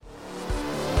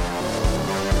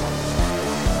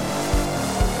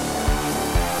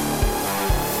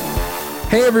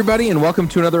Hey everybody, and welcome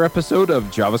to another episode of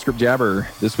JavaScript Jabber.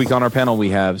 This week on our panel we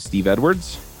have Steve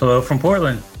Edwards. Hello from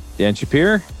Portland. Dan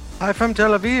Shapir. Hi from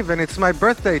Tel Aviv, and it's my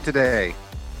birthday today.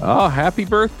 Oh, happy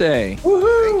birthday.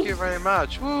 Woohoo! Thank you very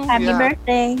much. Woo, Happy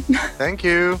birthday. Thank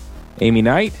you. Amy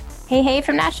Knight. Hey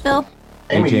from Nashville.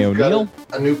 Amy, AJ you've got O'Neill.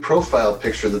 a new profile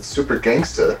picture that's super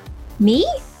gangsta. Me?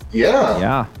 Yeah.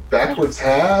 Yeah. Backwards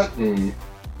hat and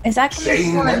Is that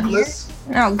chain necklace.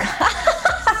 Oh god.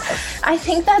 I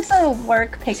think that's a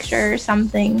work picture or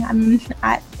something. You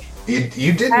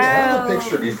didn't have a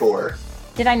picture before.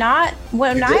 Did I not?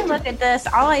 When You I didn't. look at this,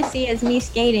 all I see is me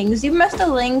skating. You must have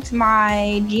linked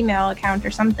my Gmail account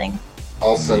or something.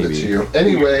 I'll send Maybe. it to you.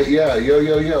 Anyway, yeah,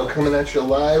 yo, coming at you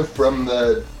live from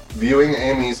the viewing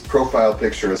Amy's profile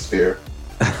picture sphere.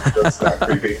 That's not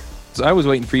creepy. So I was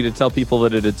waiting for you to tell people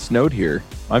that it had snowed here.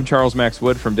 I'm Charles Max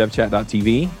Wood from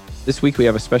devchat.tv. This week we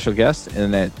have a special guest,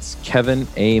 and that's Kevin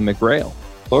A. McGrail.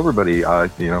 Hello, everybody. I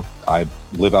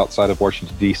live outside of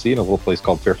Washington, D.C. in a little place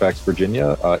called Fairfax,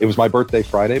 Virginia. It was my birthday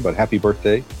Friday, but happy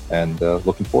birthday, and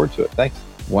looking forward to it. Thanks.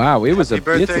 Wow, it was Happy it's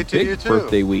birthday a to you big too.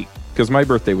 birthday week because my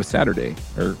birthday was Saturday.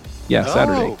 Saturday.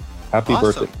 Oh, Happy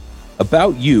awesome. birthday.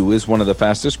 About You is one of the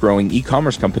fastest growing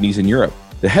e-commerce companies in Europe.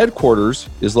 The headquarters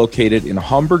is located in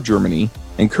Hamburg, Germany,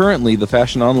 and currently the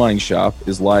fashion online shop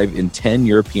is live in 10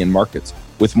 European markets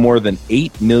with more than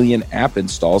 8 million app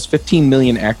installs, 15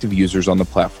 million active users on the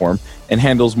platform, and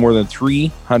handles more than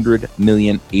 300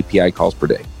 million API calls per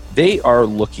day. They are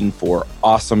looking for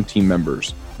awesome team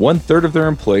members. 1/3 of their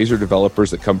employees are developers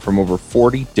that come from over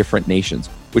 40 different nations,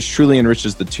 which truly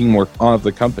enriches the teamwork of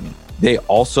the company. They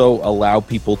also allow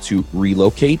people to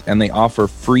relocate, and they offer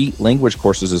free language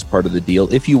courses as part of the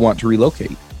deal if you want to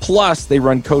relocate. Plus, they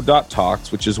run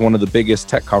Code.Talks, which is one of the biggest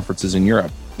tech conferences in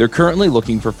Europe. They're currently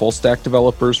looking for full stack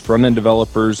developers, front-end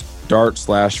developers,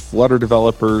 Dart/Flutter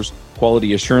developers,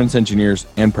 quality assurance engineers,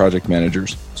 and project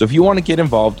managers. So if you want to get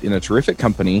involved in a terrific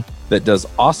company that does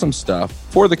awesome stuff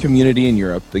for the community in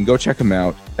Europe, then go check them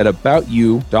out at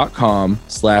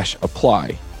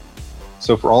aboutyou.com/apply.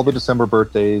 So for all the December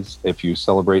birthdays, if you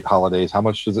celebrate holidays, how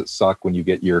much does it suck when you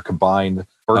get your combined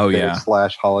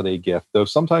birthday/holiday gift? Though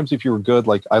sometimes if you were good,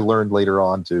 like I learned later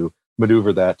on to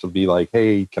maneuver that to be like,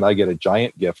 hey, can I get a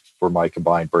giant gift for my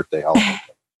combined birthday holiday?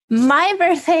 My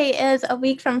birthday is a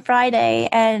week from Friday,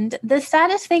 and the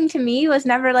saddest thing to me was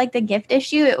never like the gift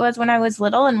issue. It was when I was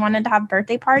little and wanted to have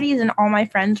birthday parties and all my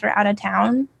friends were out of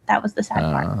town. That was the sad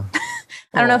part.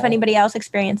 I don't know if anybody else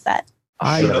experienced that.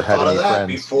 I Should never have had thought of any that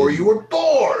friends. before you were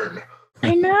born.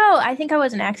 I know. I think I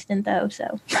was an accident though,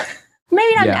 so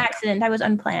maybe not an Yeah. accident. I was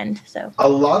unplanned. So A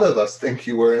lot of us think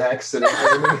you were an accident,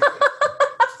 Amy.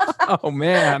 Oh,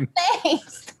 man.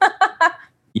 thanks.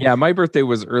 Yeah, my birthday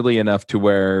was early enough to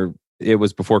where it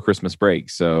was before Christmas break.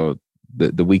 So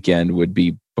the weekend would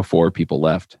be before people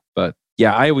left. But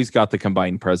yeah, I always got the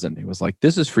combined present. It was like,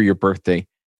 this is for your birthday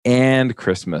and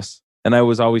Christmas. And I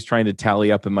was always trying to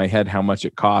tally up in my head how much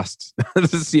it cost to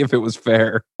see if it was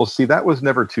fair. Well, see, that was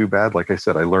never too bad. Like I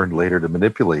said, I learned later to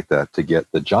manipulate that to get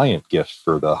the giant gift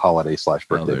for the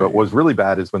holiday/birthday. there But you what was really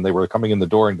bad is when they were coming in the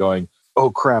door and going, oh,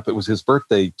 crap, it was his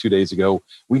birthday 2 days ago.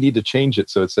 We need to change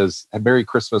it. So it says Merry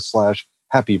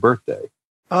Christmas/Happy Birthday.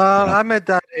 I'm at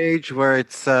that age where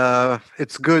it's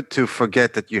good to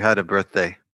forget that you had a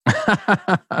birthday.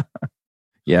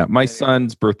 Yeah, my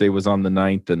son's birthday was on the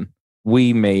 9th, and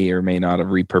we may or may not have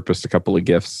repurposed a couple of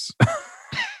gifts.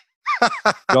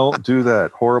 Don't do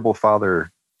that. Horrible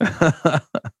father.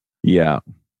 Yeah.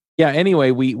 Anyway,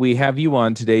 we have you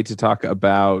on today to talk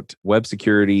about web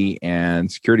security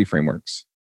and security frameworks.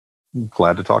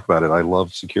 Glad to talk about it. I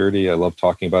love security. I love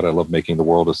talking about it. I love making the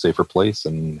world a safer place,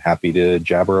 and happy to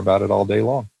jabber about it all day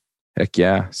long. Heck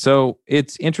yeah. So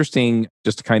it's interesting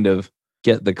just to kind of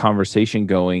get the conversation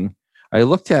going. I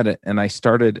looked at it and I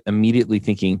started immediately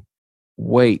thinking,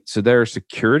 wait, so there are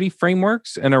security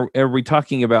frameworks? And are we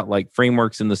talking about like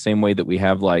frameworks in the same way that we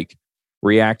have like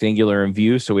React, Angular, and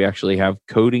Vue? So we actually have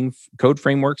code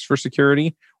frameworks for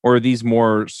security? Or are these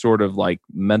more sort of like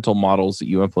mental models that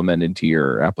you implement into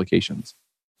your applications?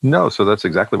 No, so that's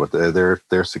exactly what they're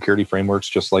security frameworks,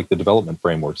 just like the development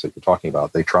frameworks that you're talking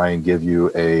about. They try and give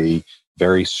you a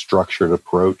very structured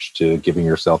approach to giving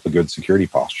yourself a good security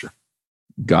posture.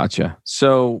 Gotcha.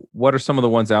 So what are some of the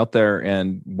ones out there,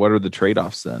 and what are the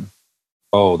trade-offs then?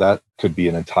 Oh, that could be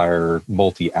an entire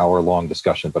multi-hour long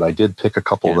discussion, but I did pick a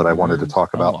couple that I wanted to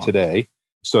talk about today.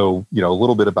 So, a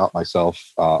little bit about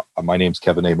myself. My name's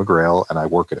Kevin A. McGrail, and I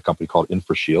work at a company called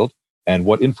InfraShield. And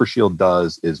what InfraShield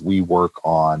does is we work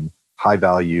on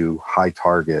high-value,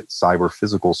 high-target cyber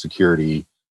physical security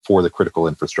for the critical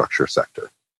infrastructure sector.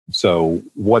 So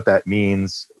what that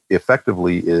means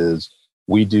effectively is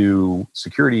We do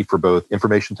security for both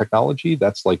information technology,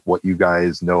 that's like what you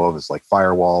guys know of as like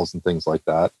firewalls and things like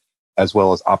that, as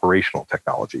well as operational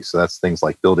technology. So that's things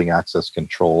like building access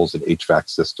controls and HVAC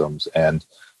systems. And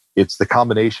it's the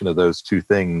combination of those two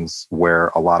things where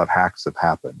a lot of hacks have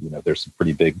happened. There's some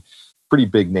pretty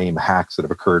big name hacks that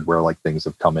have occurred where like things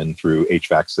have come in through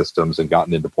HVAC systems and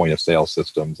gotten into point of sale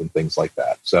systems and things like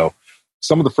that. So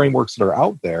some of the frameworks that are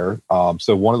out there.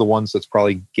 So one of the ones that's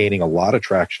probably gaining a lot of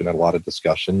traction and a lot of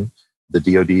discussion, the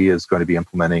DoD is going to be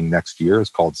implementing next year, is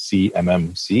called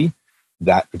CMMC.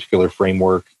 That particular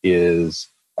framework uses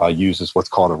what's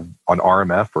called an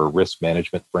RMF, or risk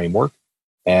management framework,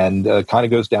 and kind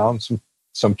of goes down some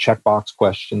checkbox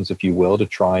questions, if you will, to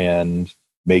try and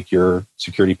make your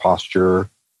security posture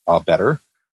better.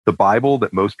 The Bible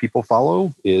that most people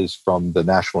follow is from the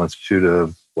National Institute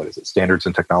of Standards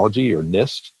and Technology, or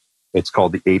NIST. It's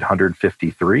called the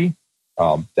 853.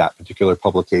 That particular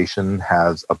publication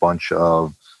has a bunch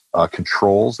of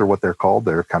controls, or what they're called.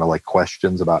 They're kind of like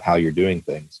questions about how you're doing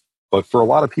things. But for a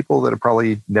lot of people that have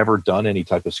probably never done any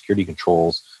type of security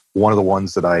controls, one of the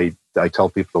ones that I tell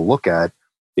people to look at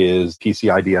is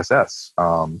PCI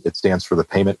DSS. It stands for the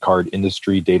Payment Card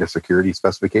Industry Data Security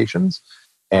Specifications.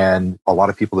 And a lot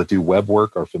of people that do web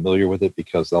work are familiar with it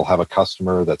because they'll have a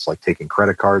customer that's like taking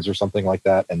credit cards or something like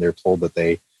that, and they're told that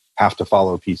they have to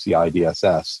follow PCI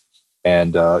DSS.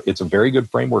 And it's a very good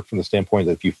framework from the standpoint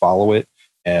that if you follow it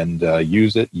and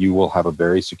use it, you will have a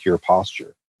very secure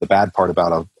posture. The bad part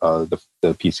about the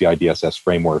PCI DSS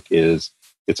framework is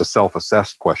it's a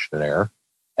self-assessed questionnaire.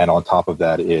 And on top of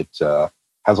that, it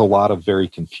has a lot of very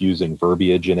confusing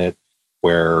verbiage in it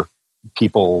where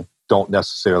people don't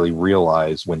necessarily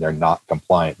realize when they're not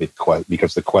compliant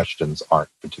because the questions aren't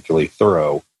particularly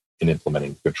thorough in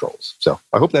implementing controls. So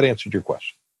I hope that answered your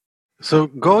question. So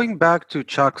going back to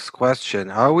Chuck's question,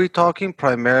 are we talking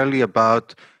primarily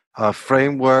about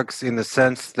frameworks in the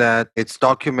sense that it's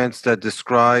documents that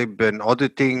describe an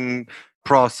auditing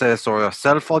process or a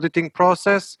self-auditing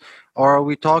process? Or are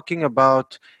we talking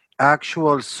about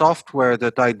actual software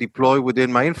that I deploy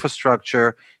within my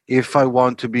infrastructure if I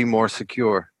want to be more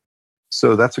secure?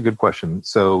 So that's a good question.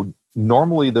 So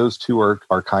normally those two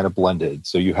are kind of blended.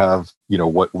 So you have,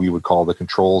 what we would call the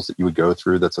controls that you would go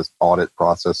through. That's an audit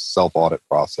process, self-audit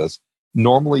process.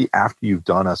 Normally after you've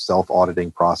done a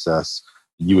self-auditing process,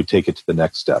 you would take it to the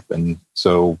next step. And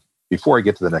so before I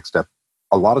get to the next step,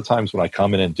 a lot of times when I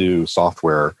come in and do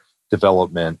software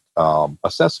development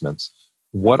assessments,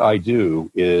 what I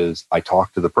do is I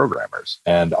talk to the programmers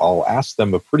and I'll ask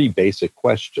them a pretty basic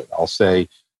question. I'll say,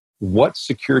 what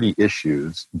security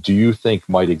issues do you think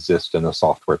might exist in the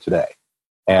software today?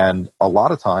 And a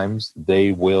lot of times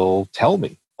they will tell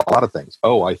me a lot of things.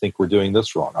 Oh, I think we're doing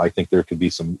this wrong. I think there could be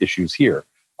some issues here.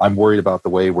 I'm worried about the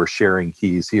way we're sharing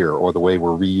keys here or the way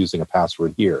we're reusing a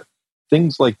password here.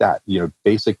 Things like that,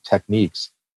 basic techniques,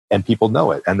 and people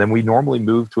know it. And then we normally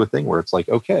move to a thing where it's like,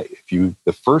 okay,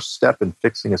 the first step in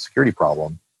fixing a security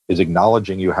problem is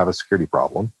acknowledging you have a security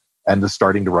problem and just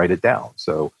starting to write it down.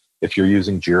 So if you're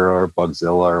using Jira or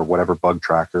Bugzilla or whatever bug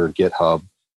tracker, GitHub,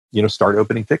 start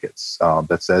opening tickets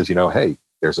that says, hey,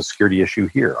 there's a security issue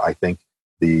here. I think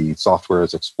the software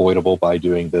is exploitable by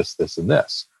doing this, this, and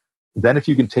this. Then if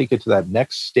you can take it to that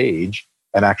next stage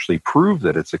and actually prove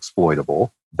that it's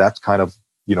exploitable, that's kind of,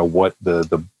 what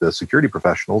the security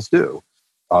professionals do.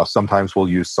 Sometimes we'll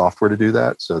use software to do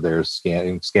that. So there's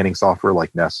scanning software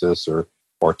like Nessus or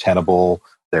Tenable.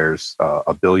 There's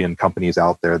a billion companies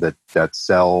out there that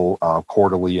sell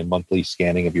quarterly and monthly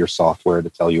scanning of your software to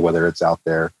tell you whether it's out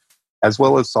there, as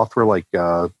well as software like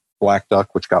Black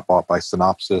Duck, which got bought by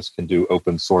Synopsys, can do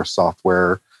open source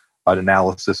software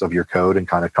analysis of your code and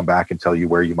kind of come back and tell you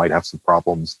where you might have some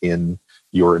problems in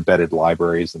your embedded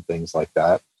libraries and things like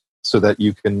that, so that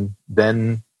you can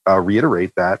then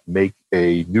reiterate that, make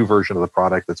a new version of the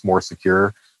product that's more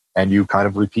secure, and you kind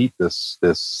of repeat this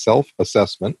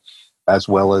self-assessment as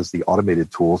well as the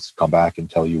automated tools to come back and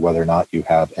tell you whether or not you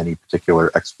have any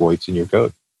particular exploits in your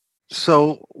code.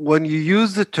 So when you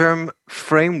use the term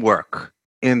framework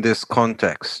in this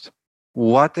context,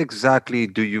 what exactly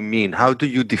do you mean? How do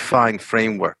you define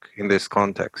framework in this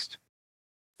context?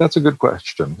 That's a good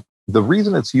question. The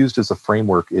reason it's used as a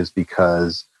framework is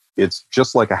because it's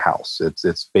just like a house.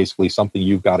 It's basically something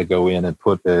you've got to go in and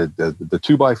put the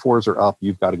 2x4s are up.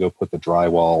 You've got to go put the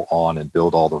drywall on and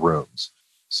build all the rooms.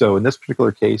 So in this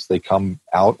particular case, they come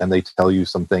out and they tell you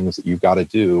some things that you've got to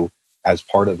do as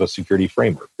part of a security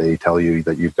framework. They tell you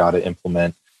that you've got to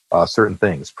implement certain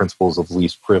things, principles of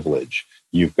least privilege.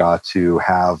 You've got to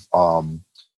have, all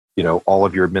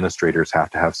of your administrators have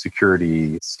to have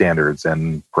security standards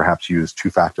and perhaps use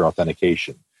two-factor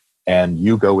authentication. and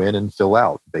you go in and fill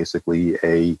out basically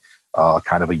a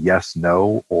kind of a yes,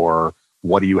 no, or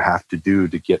what do you have to do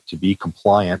to get to be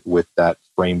compliant with that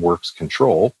framework's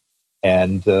control.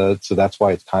 And so that's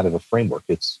why it's kind of a framework.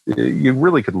 You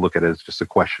really could look at it as just a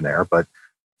questionnaire, but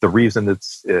the reason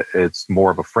it's more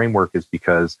of a framework is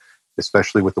because,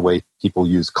 especially with the way people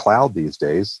use cloud these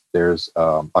days, there's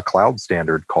a cloud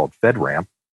standard called FedRAMP,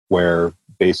 where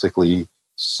basically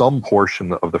some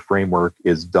portion of the framework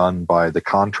is done by the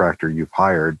contractor you've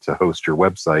hired to host your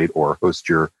website or host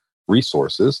your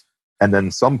resources. And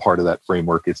then some part of that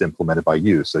framework is implemented by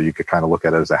you. So you could kind of look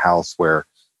at it as a house where,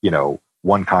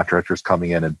 one contractor is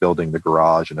coming in and building the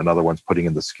garage and another one's putting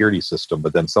in the security system,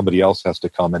 but then somebody else has to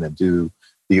come in and do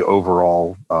the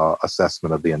overall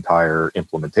assessment of the entire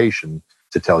implementation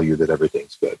to tell you that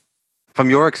everything's good. From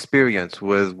your experience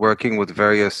with working with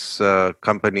various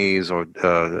companies or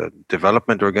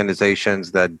development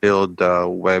organizations that build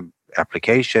web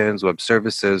applications, web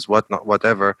services,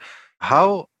 whatever,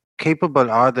 how capable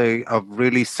are they of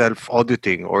really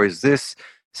self-auditing? Or is this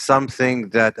something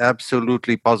that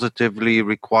absolutely positively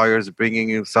requires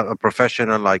bringing in a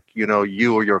professional like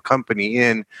you or your company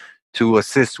in to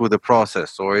assist with the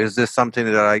process? Or is this something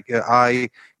that I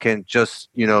can just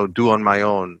do on my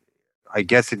own? I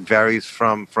guess it varies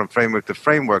from framework to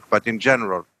framework, but in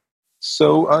general.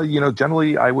 So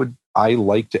generally I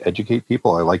like to educate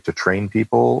people. I like to train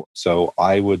people. So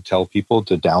I would tell people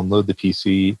to download the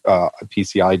PCI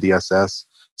DSS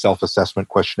self-assessment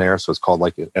questionnaire. So it's called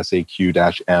like an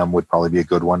SAQ-M would probably be a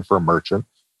good one for a merchant.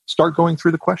 Start going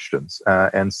through the questions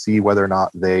and see whether or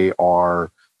not they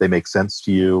make sense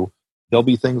to you. There'll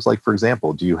be things like, for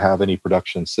example, do you have any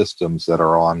production systems that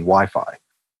are on Wi-Fi?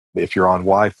 If you're on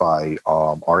Wi-Fi,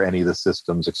 are any of the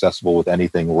systems accessible with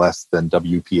anything less than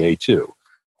WPA2?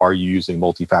 Are you using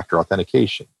multi-factor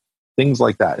authentication? Things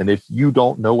like that. And if you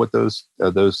don't know what those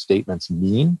statements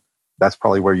mean, that's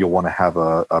probably where you'll want to have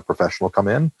a professional come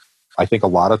in. I think a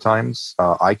lot of times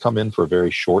I come in for a very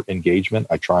short engagement.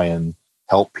 I try and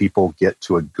help people get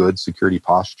to a good security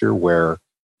posture where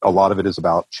a lot of it is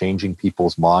about changing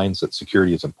people's minds that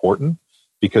security is important.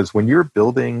 Because when you're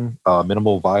building a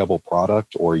minimal viable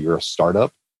product or you're a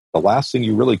startup, the last thing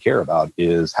you really care about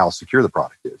is how secure the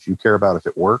product is. You care about if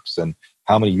it works and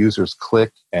how many users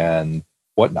click and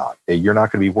whatnot. You're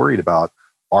not going to be worried about,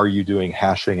 are you doing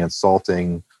hashing and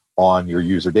salting on your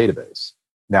user database?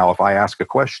 Now, if I ask a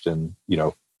question,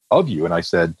 of you, and I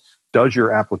said, does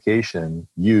your application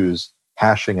use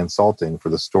hashing and salting for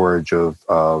the storage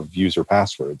of user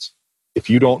passwords? If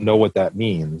you don't know what that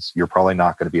means, you're probably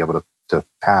not going to be able to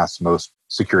pass most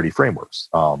security frameworks.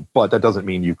 But that doesn't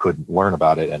mean you couldn't learn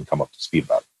about it and come up to speed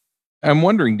about it. I'm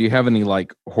wondering, do you have any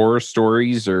like horror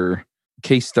stories or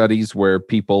case studies where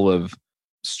people have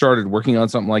started working on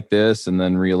something like this and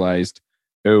then realized,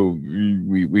 oh,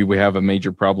 we have a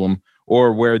major problem,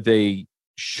 or where they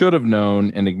should have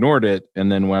known and ignored it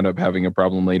and then wound up having a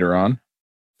problem later on?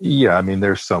 Yeah, I mean,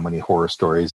 there's so many horror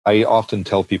stories. I often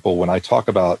tell people when I talk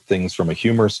about things from a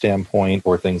humor standpoint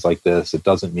or things like this, it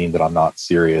doesn't mean that I'm not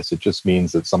serious. It just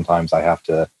means that sometimes I have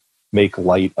to make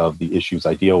light of the issues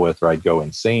I deal with, or I'd go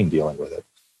insane dealing with it.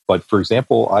 But for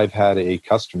example, I've had a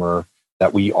customer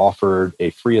that we offered a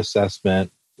free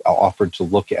assessment, offered to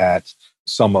look at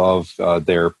some of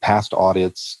their past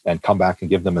audits and come back and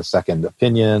give them a second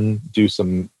opinion, do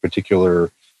some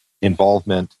particular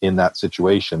involvement in that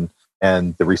situation.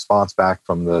 And the response back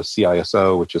from the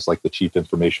CISO, which is like the Chief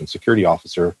Information Security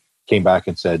Officer, came back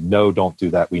and said, no, don't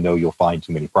do that. We know you'll find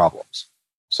too many problems.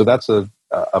 So that's a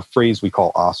phrase we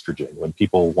call ostriching, when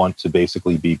people want to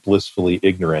basically be blissfully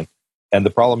ignorant. And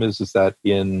the problem is that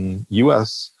in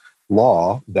U.S.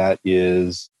 law, that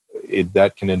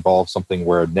can involve something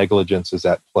where negligence is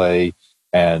at play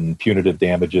and punitive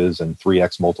damages and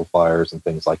 3x multipliers and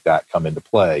things like that come into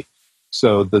play.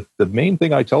 So the main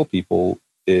thing I tell people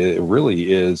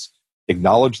really is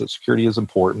acknowledge that security is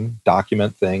important,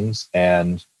 document things,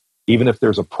 and even if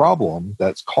there's a problem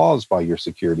that's caused by your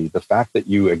security, the fact that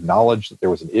you acknowledge that there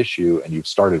was an issue and you've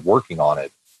started working on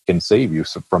it can save you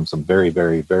from some very,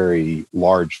 very, very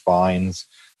large fines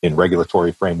in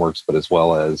regulatory frameworks, but as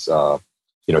well as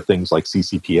things like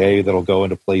CCPA that'll go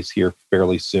into place here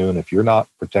fairly soon. If you're not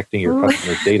protecting your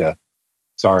customers' data,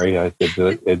 sorry,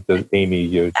 Amy,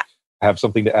 you have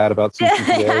something to add about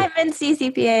CCPA? I'm in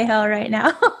CCPA hell right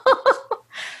now.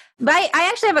 But I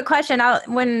actually have a question. I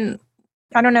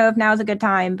don't know if now is a good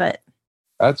time, but...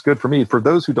 That's good for me. For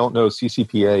those who don't know,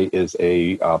 CCPA is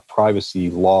a privacy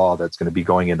law that's going to be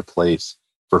going into place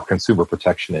for consumer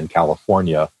protection in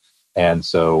California. And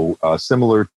so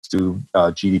similar to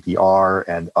GDPR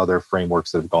and other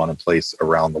frameworks that have gone in place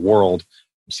around the world,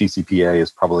 CCPA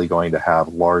is probably going to have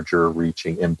larger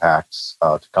reaching impacts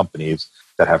to companies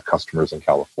that have customers in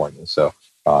California. So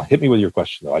hit me with your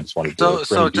question, though. I just wanted to...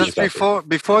 So just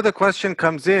before the question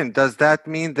comes in, does that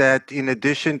mean that in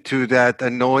addition to that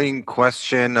annoying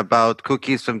question about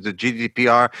cookies from the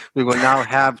GDPR, we will now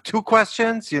have two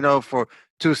questions, for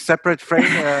two separate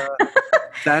frame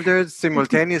standards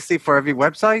simultaneously for every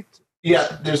website?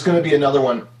 Yeah, there's going to be another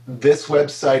one. This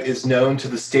website is known to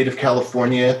the state of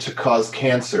California to cause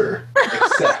cancer,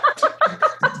 except...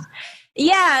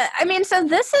 Yeah, I mean, so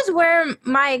this is where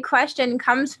my question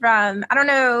comes from. I don't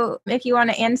know if you want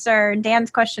to answer Dan's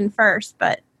question first,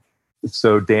 but...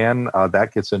 So Dan,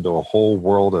 that gets into a whole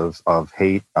world of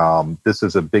hate. This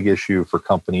is a big issue for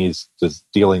companies just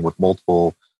dealing with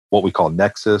multiple, what we call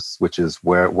nexus, which is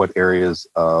what areas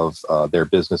of their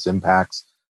business impacts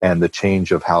and the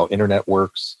change of how internet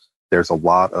works. There's a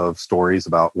lot of stories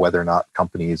about whether or not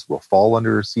companies will fall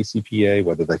under CCPA,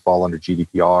 whether they fall under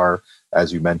GDPR,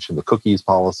 as you mentioned, the cookies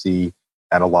policy.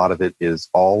 And a lot of it is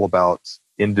all about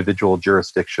individual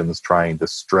jurisdictions trying to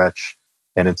stretch.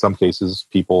 And in some cases,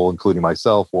 people, including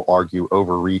myself, will argue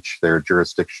overreach their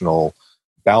jurisdictional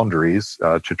boundaries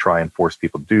to try and force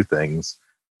people to do things.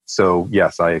 So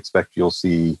yes, I expect you'll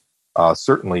see,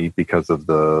 certainly because of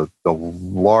the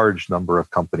large number of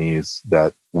companies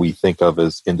that we think of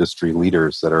as industry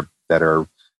leaders that are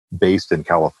based in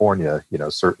California,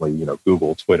 certainly,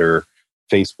 Google, Twitter,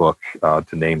 Facebook,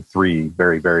 to name three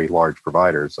very, very large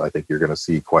providers. I think you're going to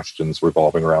see questions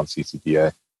revolving around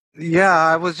CCPA. Yeah,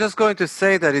 I was just going to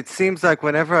say that it seems like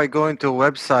whenever I go into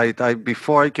a website,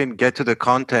 before I can get to the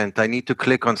content, I need to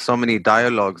click on so many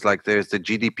dialogues. Like there's the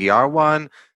GDPR one,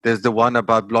 there's the one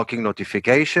about blocking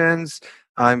notifications.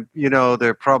 There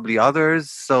are probably others.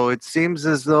 So it seems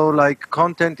as though like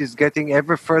content is getting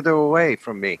ever further away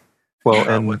from me. Well,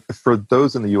 and for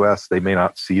those in the US, they may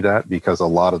not see that because a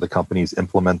lot of the companies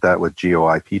implement that with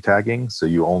geo-IP tagging. So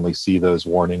you only see those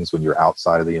warnings when you're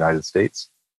outside of the United States.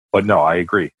 But no, I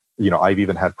agree. I've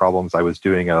even had problems. I was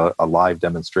doing a live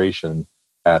demonstration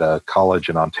at a college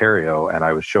in Ontario, and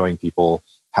I was showing people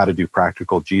how to do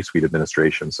practical G Suite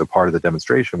administration. So part of the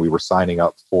demonstration, we were signing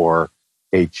up for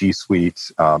a G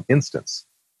Suite instance,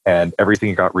 and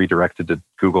everything got redirected to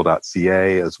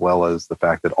google.ca, as well as the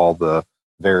fact that all the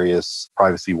various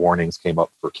privacy warnings came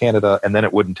up for Canada, and then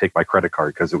it wouldn't take my credit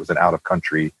card because it was an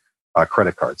out-of-country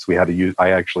credit card. So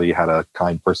I actually had a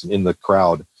kind person in the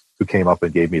crowd who came up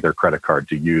and gave me their credit card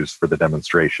to use for the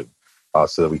demonstration,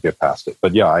 so that we get past it.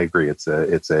 But yeah, I agree. It's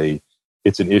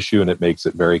an issue, and it makes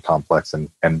it very complex.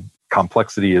 And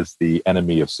complexity is the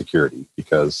enemy of security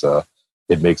because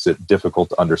it makes it difficult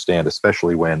to understand,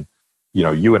 especially when,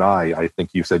 you and I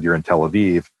think you said you're in Tel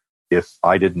Aviv. If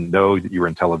I didn't know that you were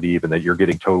in Tel Aviv and that you're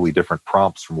getting totally different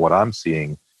prompts from what I'm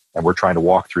seeing, and we're trying to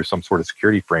walk through some sort of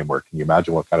security framework, can you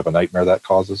imagine what kind of a nightmare that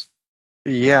causes?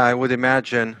 Yeah, I would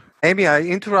imagine. Amy, I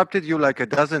interrupted you like a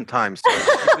dozen times.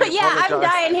 Yeah, I'm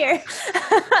dying here.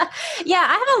 Yeah,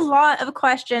 I have a lot of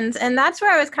questions, and that's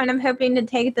where I was kind of hoping to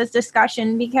take this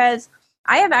discussion because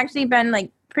I have actually been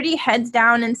like pretty heads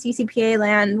down in CCPA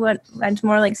land, what's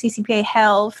more like CCPA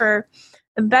hell for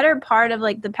the better part of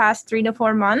like the past 3 to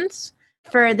 4 months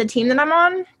for the team that I'm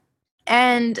on.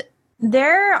 And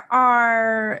there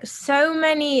are so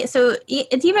many, so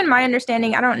it's even my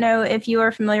understanding, I don't know if you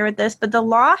are familiar with this, but the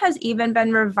law has even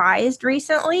been revised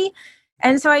recently.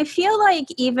 And so I feel like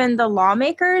even the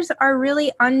lawmakers are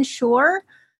really unsure.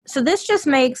 So this just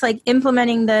makes like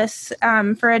implementing this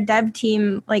for a dev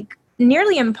team like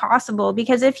nearly impossible,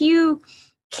 because if you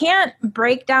can't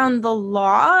break down the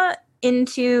law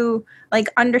into like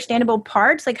understandable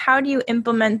parts, like how do you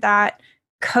implement that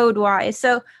code-wise?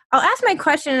 So I'll ask my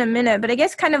question in a minute, but I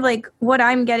guess kind of like what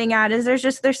I'm getting at is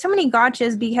there's so many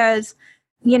gotchas because,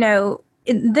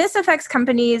 this affects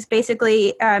companies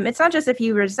basically. It's not just if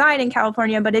you reside in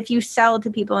California, but if you sell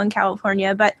to people in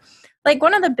California. But like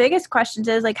one of the biggest questions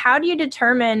is like, how do you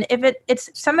determine if it's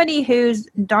somebody who's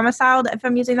domiciled, if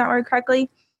I'm using that word correctly,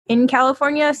 in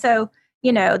California? So,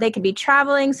 they could be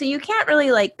traveling. So you can't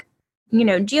really like,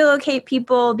 geolocate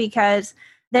people because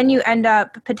then you end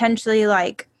up potentially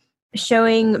like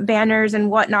showing banners and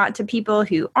whatnot to people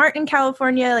who aren't in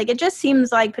California. Like it just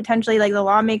seems like potentially like the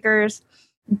lawmakers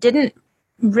didn't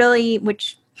really,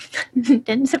 which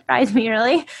didn't surprise me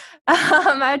really.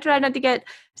 I try not to get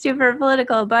super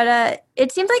political, but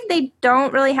it seems like they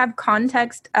don't really have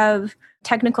context of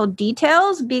technical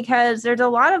details because there's a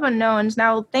lot of unknowns.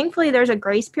 Now, thankfully, there's a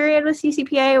grace period with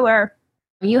CCPA where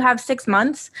you have 6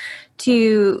 months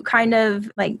to kind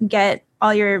of like get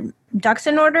all your ducks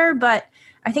in order, but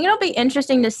I think it'll be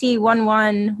interesting to see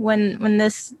 1/1 when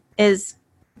this is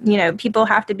people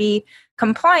have to be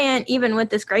compliant even with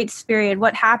this grace period.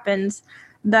 What happens?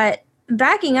 But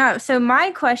backing up, so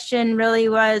my question really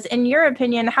was, in your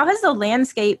opinion, how has the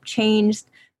landscape changed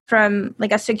from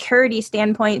like a security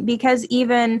standpoint? Because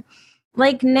even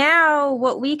like now,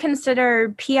 what we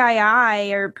consider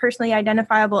PII or personally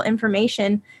identifiable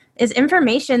information is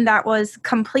information that was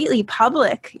completely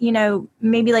public,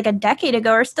 maybe like a decade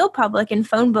ago, or still public in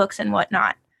phone books and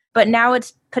whatnot. But now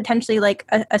it's potentially like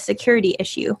a security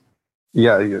issue.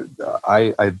 Yeah,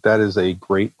 I that is a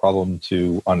great problem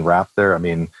to unwrap there. I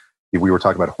mean, we were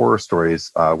talking about horror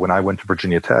stories. When I went to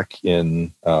Virginia Tech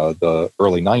in the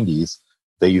early 90s,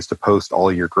 they used to post all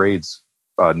of your grades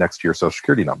next to your social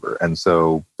security number. And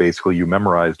so basically you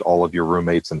memorized all of your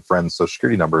roommates and friends' social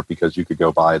security number because you could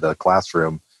go by the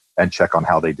classroom and check on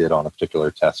how they did on a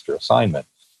particular test or assignment.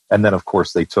 And then, of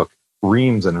course, they took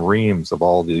reams and reams of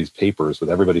all these papers with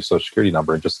everybody's social security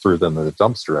number and just threw them in the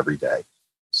dumpster every day.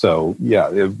 So, yeah,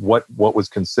 what was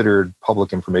considered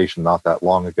public information not that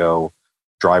long ago,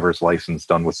 driver's license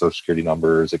done with social security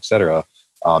numbers, et cetera,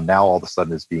 now all of a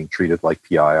sudden is being treated like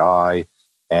PII.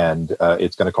 And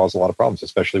it's going to cause a lot of problems,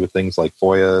 especially with things like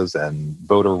FOIAs and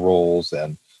voter rolls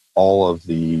and all of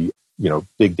the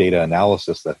big data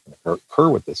analysis that can occur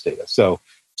with this data. So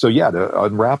yeah, to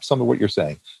unwrap some of what you're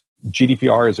saying,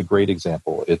 GDPR is a great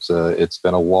example. It's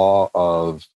been a law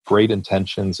of great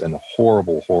intentions and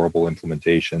horrible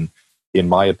implementation. In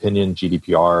my opinion,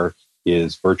 GDPR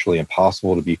is virtually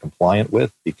impossible to be compliant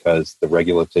with because the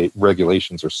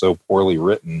regulations are so poorly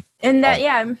written. And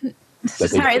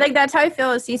sorry, like that's how I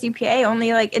feel with CCPA,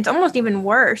 only like it's almost even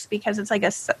worse because it's like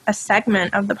a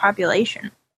segment of the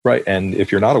population. Right. And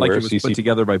if you're not aware, it was put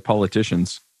together by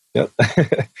politicians. Yep.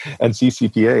 And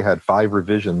CCPA had 5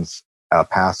 revisions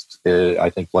passed, I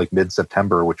think, like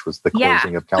mid-September, which was the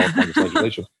closing of California's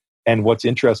legislation. And what's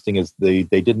interesting is they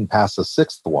didn't pass a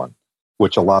 6th one,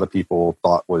 which a lot of people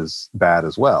thought was bad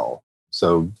as well.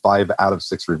 So 5 out of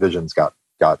 6 revisions got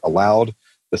allowed.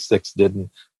 The 6th didn't.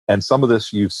 And some of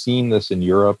this, you've seen this in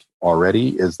Europe already,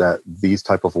 is that these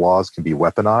type of laws can be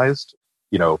weaponized.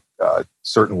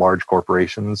 Certain large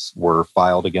corporations were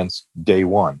filed against day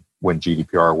one when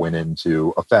GDPR went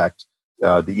into effect.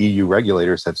 The EU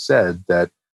regulators have said that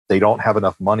they don't have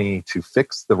enough money to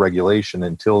fix the regulation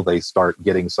until they start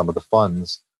getting some of the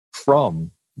funds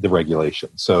from the regulation.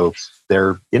 So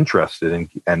they're interested in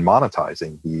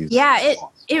monetizing these. Yeah,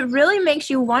 it really makes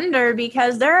you wonder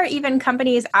because there are even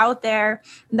companies out there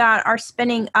that are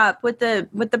spinning up with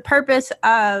the purpose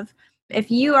of,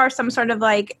 if you are some sort of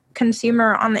like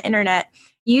consumer on the internet,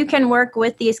 you can work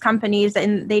with these companies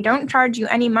and they don't charge you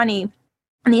any money.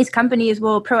 And these companies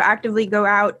will proactively go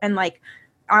out and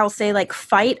I'll say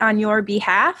fight on your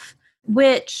behalf,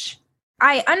 which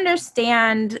I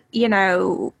understand, in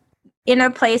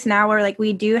a place now where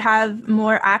we do have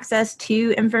more access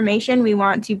to information, we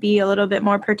want to be a little bit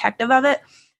more protective of it.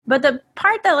 But the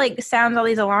part that sounds all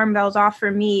these alarm bells off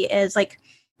for me is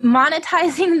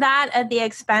monetizing that at the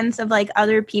expense of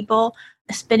other people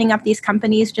spinning up these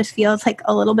companies just feels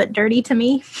a little bit dirty to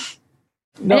me.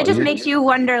 No, and it just makes you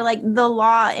wonder, the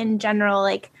law in general,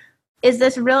 is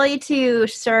this really to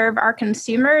serve our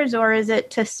consumers or is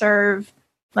it to serve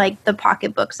the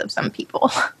pocketbooks of some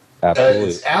people? Absolutely.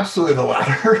 It's absolutely the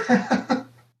latter.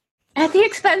 At the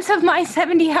expense of my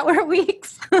 70-hour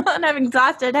weeks. And I'm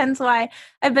exhausted, hence why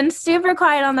I've been super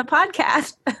quiet on the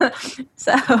podcast.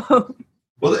 So...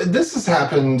 Well, this has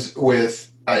happened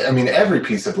with, every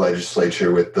piece of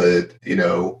legislature with the,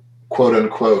 quote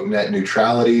unquote net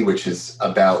neutrality, which is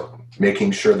about making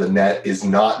sure the net is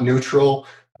not neutral.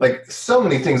 So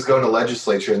many things go into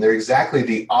legislature and they're exactly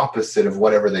the opposite of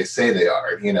whatever they say they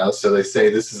are, So they say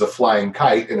this is a flying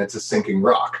kite and it's a sinking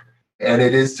rock. And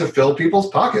it is to fill people's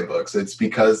pocketbooks. It's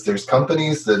because there's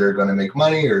companies that are going to make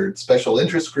money or special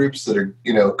interest groups that are,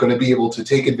 going to be able to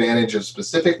take advantage of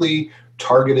specifically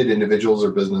targeted individuals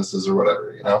or businesses or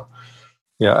whatever,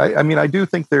 Yeah, I do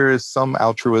think there is some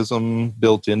altruism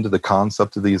built into the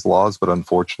concept of these laws, but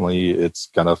unfortunately it's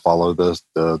going to follow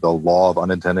the law of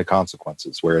unintended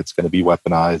consequences, where it's going to be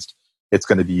weaponized. It's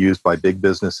going to be used by big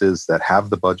businesses that have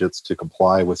the budgets to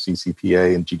comply with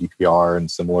CCPA and GDPR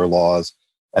and similar laws,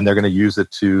 and they're going to use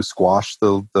it to squash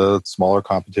the smaller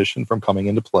competition from coming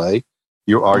into play.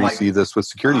 You already see this with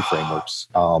security frameworks.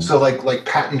 So like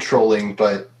patent trolling,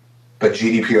 but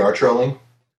GDPR trolling?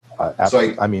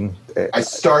 I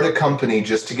start a company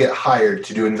just to get hired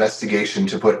to do investigation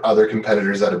to put other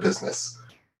competitors out of business.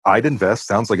 I'd invest.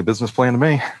 Sounds like a business plan to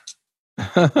me.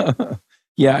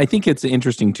 Yeah, I think it's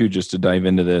interesting too, just to dive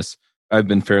into this. I've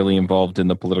been fairly involved in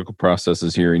the political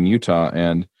processes here in Utah.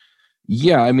 And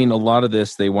yeah, a lot of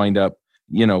this, they wind up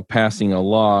passing a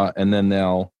law, and then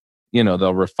they'll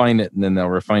refine it, and then they'll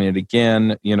refine it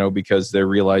again, because they're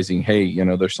realizing, hey,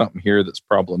 there's something here that's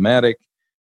problematic.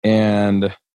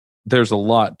 And there's a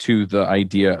lot to the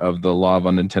idea of the law of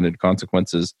unintended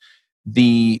consequences.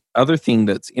 The other thing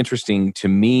that's interesting to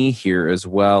me here as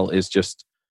well is just,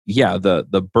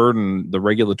 the burden, the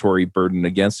regulatory burden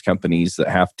against companies that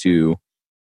have to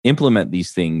implement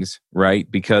these things, right?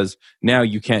 Because now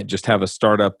you can't just have a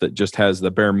startup that just has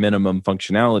the bare minimum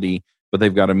functionality, but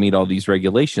they've got to meet all these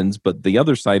regulations. But the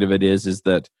other side of it is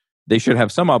that they should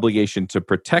have some obligation to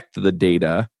protect the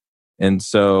data. And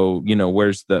so,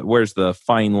 where's the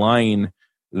fine line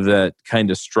that kind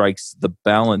of strikes the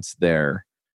balance there?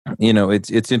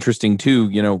 It's interesting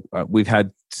too. We've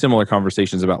had similar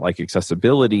conversations about like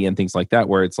accessibility and things like that,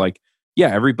 where it's like,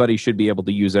 everybody should be able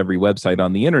to use every website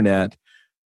on the internet,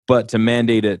 but to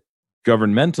mandate it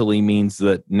governmentally means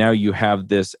that now you have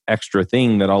this extra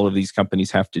thing that all of these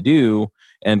companies have to do,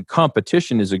 and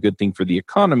competition is a good thing for the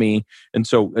economy. And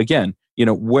so again,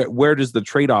 where does the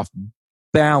trade-off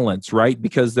balance, right?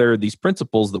 Because there are these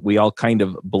principles that we all kind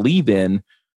of believe in,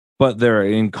 but they're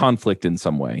in conflict in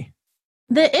some way.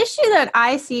 The issue that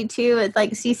I see too with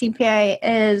like CCPA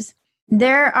is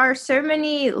there are so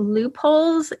many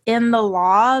loopholes in the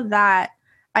law that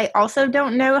I also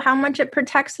don't know how much it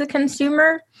protects the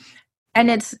consumer.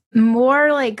 And it's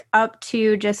more like up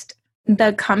to just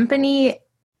the company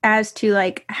as to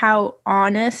like how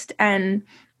honest and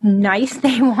nice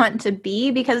they want to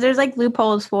be, because there's like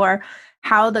loopholes for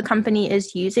how the company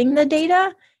is using the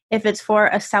data, if it's for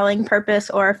a selling purpose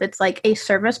or if it's like a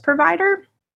service provider.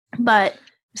 But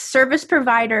service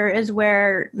provider is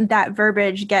where that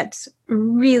verbiage gets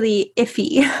really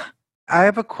iffy. I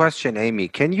have a question, Amy.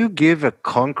 Can you give a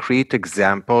concrete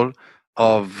example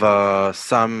of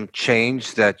some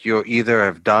change that you either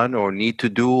have done or need to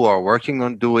do or working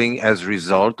on doing as a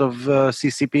result of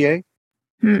CCPA?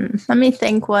 Let me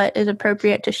think what is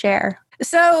appropriate to share.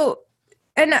 So,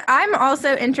 and I'm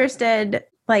also interested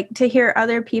like to hear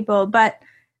other people, but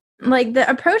like the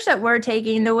approach that we're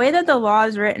taking, the way that the law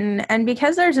is written, and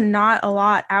because there's not a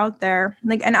lot out there,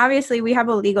 like, and obviously we have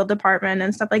a legal department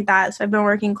and stuff like that. So I've been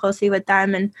working closely with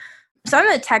them. And so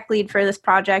I'm the tech lead for this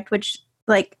project, which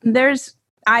like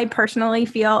I personally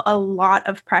feel a lot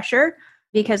of pressure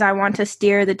because I want to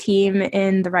steer the team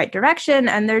in the right direction.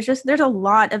 And there's a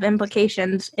lot of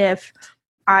implications if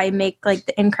I make like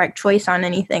the incorrect choice on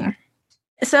anything.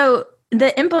 So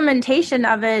the implementation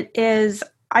of it is,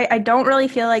 I don't really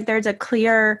feel like there's a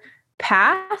clear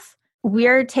path.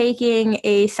 We're taking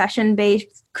a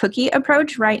session-based cookie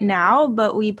approach right now,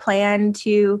 but we plan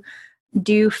to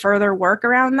do further work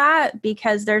around that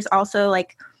because there's also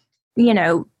like, we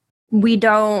want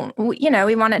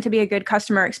it to be a good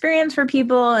customer experience for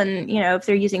people. And, if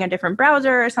they're using a different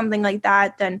browser or something like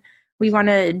that, then we want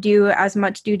to do as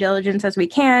much due diligence as we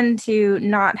can to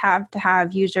not have to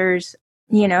have users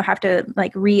have to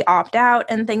like re-opt out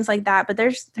and things like that. But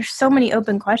there's so many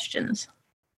open questions.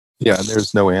 Yeah, and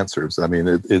there's no answers. I mean,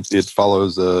 it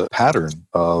follows a pattern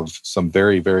of some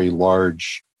very, very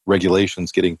large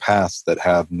regulations getting passed that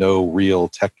have no real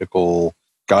technical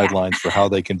guidelines for how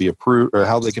they can be approved or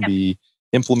how they can be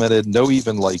implemented. No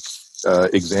even like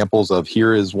examples of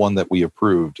here is one that we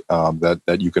approved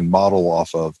that you can model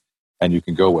off of and you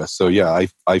can go with. So yeah,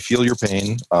 I feel your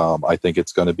pain. I think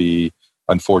it's going to be,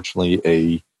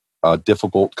 unfortunately, a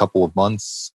difficult couple of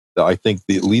months. I think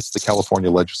at least the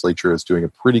California legislature is doing a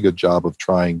pretty good job of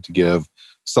trying to give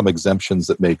some exemptions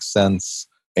that make sense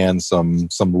and some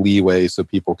leeway so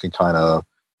people can kind of,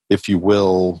 if you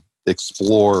will,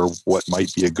 explore what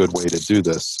might be a good way to do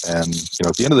this. And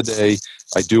at the end of the day,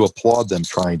 I do applaud them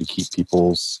trying to keep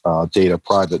people's data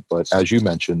private. But as you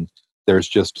mentioned, there's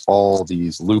just all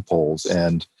these loopholes,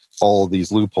 and all of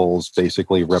these loopholes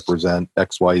basically represent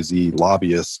XYZ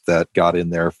lobbyists that got in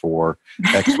there for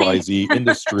XYZ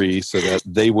industry so that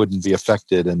they wouldn't be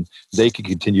affected and they could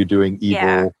continue doing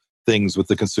evil things with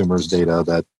the consumer's data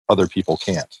that other people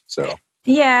can't. So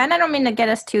yeah, and I don't mean to get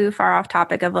us too far off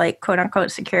topic of like quote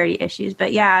unquote security issues,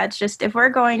 but yeah, it's just if we're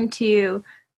going to,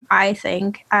 I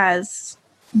think, as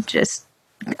just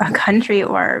a country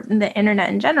or the internet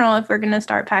in general, if we're going to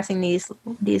start passing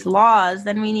these laws,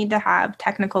 then we need to have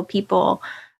technical people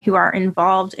who are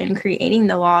involved in creating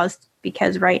the laws,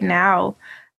 because right now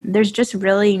there's just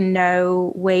really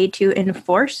no way to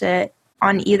enforce it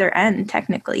on either end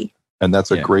technically. And that's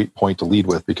a great point to lead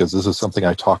with, because this is something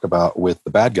I talk about with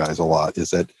the bad guys a lot, is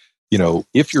that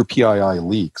if your PII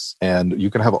leaks, and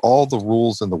you can have all the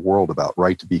rules in the world about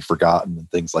right to be forgotten and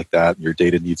things like that, and your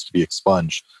data needs to be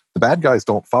expunged, the bad guys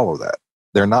don't follow that.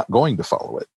 They're not going to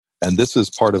follow it. And this is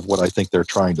part of what I think they're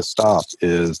trying to stop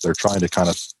is they're trying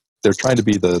to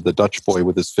be the Dutch boy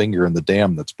with his finger in the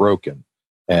dam that's broken.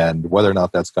 And whether or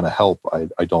not that's going to help,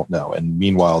 I don't know. And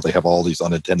meanwhile, they have all these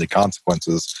unintended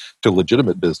consequences to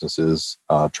legitimate businesses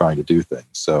trying to do things.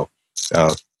 So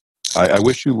I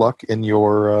wish you luck in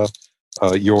your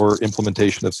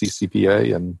implementation of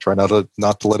CCPA, and try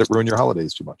not to let it ruin your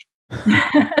holidays too much.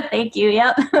 Thank you.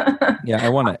 Yep. Yeah, I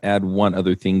want to add one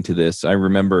other thing to this. I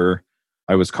remember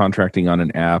I was contracting on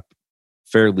an app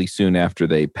fairly soon after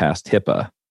they passed HIPAA.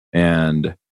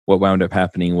 And what wound up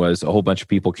happening was a whole bunch of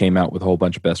people came out with a whole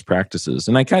bunch of best practices.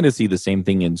 And I kind of see the same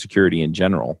thing in security in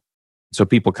general. So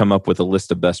people come up with a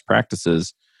list of best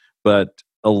practices, but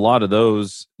a lot of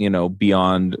those,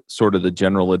 beyond sort of the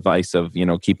general advice of,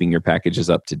 keeping your packages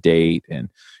up to date and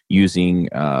using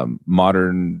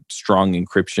modern strong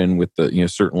encryption with the,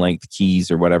 certain length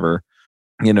keys or whatever,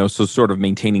 so sort of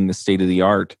maintaining the state of the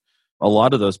art. A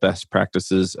lot of those best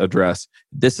practices address,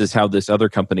 this is how this other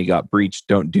company got breached,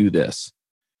 don't do this.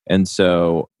 And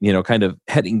so, kind of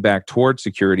heading back towards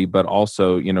security, but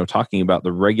also, talking about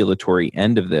the regulatory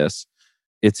end of this.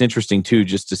 It's interesting too,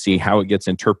 just to see how it gets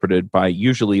interpreted by,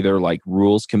 usually they're like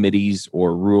rules committees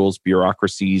or rules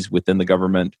bureaucracies within the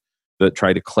government that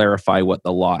try to clarify what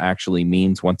the law actually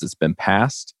means once it's been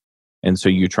passed. And so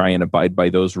you try and abide by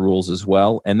those rules as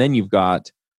well. And then you've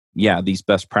got, these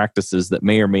best practices that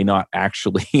may or may not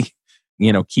actually,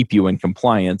 keep you in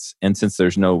compliance. And since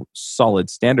there's no solid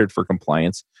standard for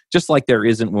compliance, just like there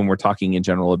isn't when we're talking in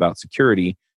general about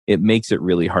security, it makes it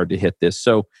really hard to hit this.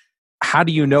 So how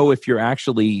do you know if you're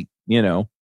actually,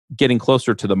 getting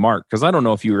closer to the mark? Because I don't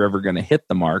know if you were ever going to hit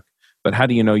the mark, but how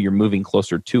do you know you're moving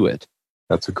closer to it?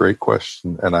 That's a great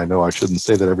question. And I know I shouldn't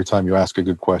say that every time you ask a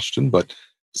good question, but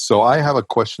so I have a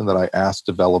question that I ask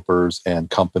developers and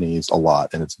companies a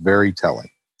lot, and it's very telling.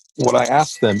 What I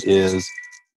ask them is,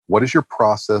 what is your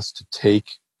process to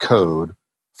take code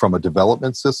from a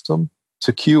development system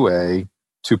to QA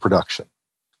to production?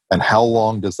 And how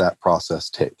long does that process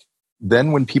take?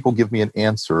 Then when people give me an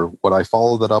answer, what I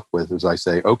follow that up with is I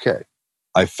say, okay,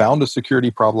 I found a security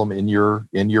problem in your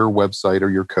website or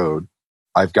your code.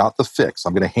 I've got the fix.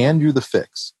 I'm going to hand you the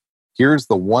fix. Here's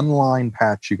the one-line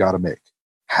patch you got to make.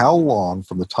 How long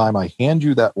from the time I hand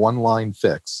you that one-line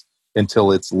fix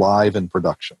until it's live in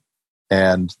production?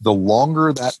 And the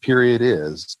longer that period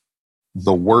is,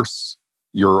 the worse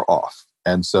you're off.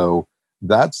 And so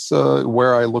that's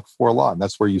where I look for a lot. And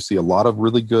that's where you see a lot of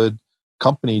really good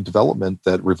company development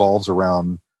that revolves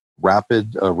around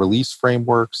rapid release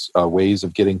frameworks, ways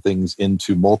of getting things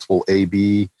into multiple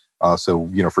A/B. So,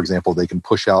 for example, they can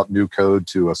push out new code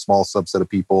to a small subset of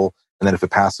people. And then if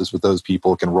it passes with those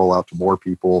people, it can roll out to more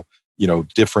people,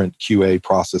 different QA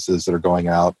processes that are going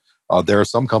out. There are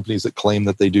some companies that claim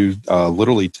that they do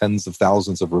literally tens of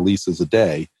thousands of releases a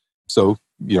day. So,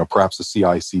 perhaps a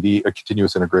CI/CD, a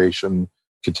continuous integration,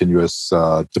 continuous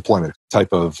deployment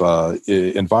type of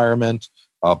environment.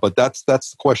 But that's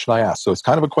the question I ask. So it's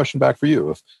kind of a question back for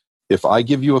you. If I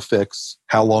give you a fix,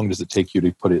 how long does it take you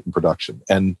to put it in production?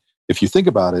 And if you think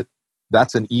about it,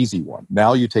 that's an easy one.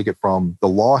 Now you take it from the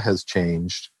law has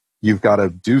changed. You've got to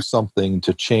do something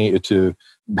to change, to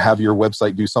have your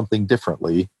website do something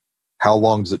differently. How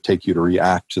long does it take you to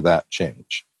react to that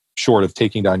change? Short of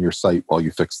taking down your site while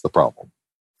you fix the problem.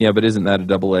 Yeah, but isn't that a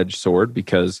double-edged sword?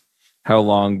 Because how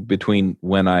long between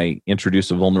when I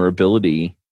introduce a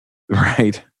vulnerability,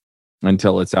 right,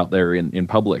 until it's out there in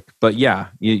public? But yeah,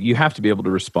 you have to be able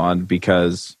to respond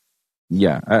because,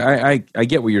 I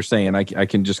get what you're saying. I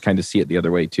can just kind of see it the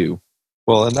other way too.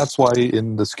 Well, and that's why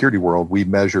in the security world, we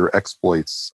measure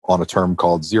exploits on a term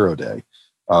called 0 day.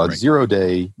 Right. 0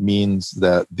 day means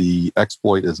that the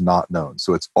exploit is not known.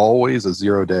 So it's always a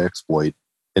 0 day exploit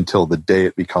until the day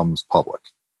it becomes public.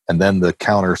 And then the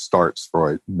counter starts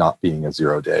for it not being a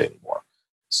 0 day anymore.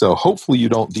 So hopefully you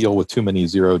don't deal with too many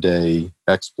 0 day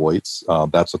exploits.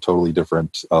 That's a totally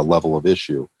different level of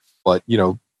issue. But,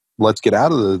 let's get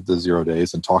out of the 0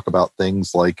 days and talk about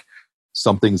things like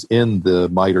something's in the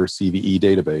MITRE CVE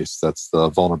database. That's the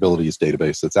vulnerabilities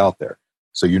database that's out there.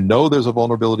 So there's a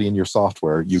vulnerability in your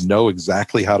software. You know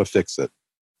exactly how to fix it.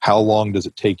 How long does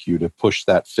it take you to push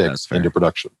that fix into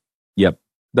production? Yep.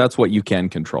 That's what you can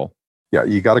control. Yeah,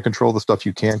 you got to control the stuff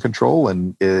you can control.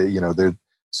 And,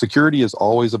 security is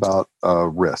always about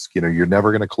risk. You're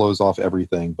never going to close off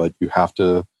everything, but you have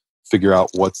to figure out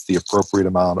what's the appropriate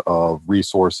amount of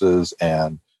resources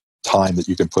and time that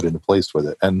you can put into place with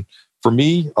it. And for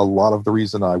me, a lot of the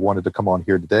reason I wanted to come on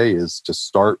here today is to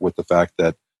start with the fact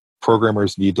that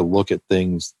programmers need to look at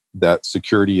things that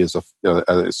security is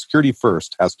security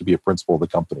first has to be a principle of the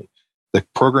company. The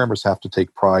programmers have to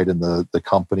take pride in the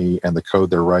company and the code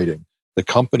they're writing. The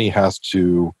company has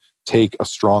to take a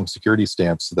strong security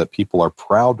stance so that people are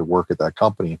proud to work at that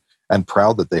company and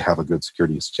proud that they have a good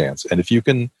security stance. And if you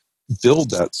can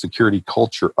build that security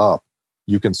culture up,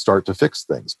 you can start to fix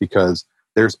things, because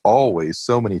there's always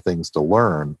so many things to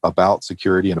learn about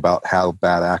security and about how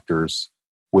bad actors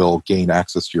will gain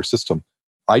access to your system.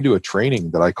 I do a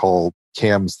training that I call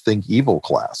CAM's Think Evil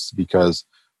class, because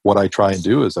what I try and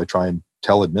do is I try and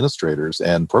tell administrators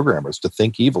and programmers to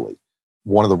think evilly.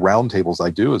 One of the roundtables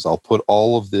I do is I'll put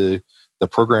all of the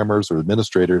programmers or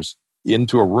administrators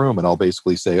into a room, and I'll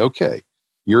basically say, okay,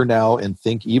 you're now in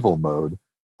think evil mode.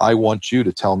 I want you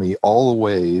to tell me all the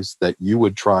ways that you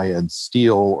would try and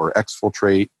steal or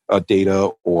exfiltrate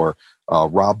data or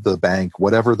rob the bank,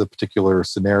 whatever the particular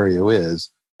scenario is,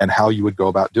 and how you would go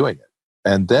about doing it.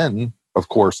 And then, of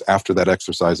course, after that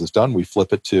exercise is done, we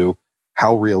flip it to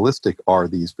how realistic are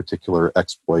these particular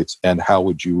exploits and how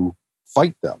would you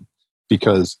fight them?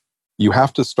 Because you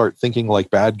have to start thinking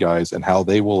like bad guys and how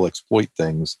they will exploit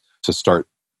things to start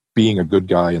being a good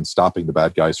guy and stopping the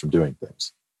bad guys from doing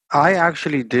things. I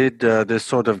actually did this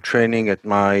sort of training at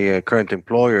my current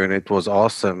employer, and it was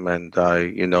awesome. And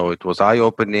it was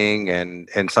eye-opening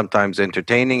and sometimes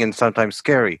entertaining and sometimes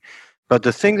scary. But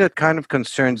the thing that kind of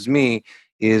concerns me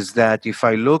is that if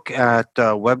I look at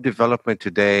web development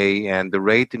today and the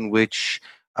rate in which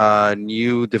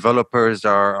new developers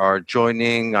are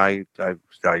joining, I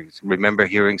remember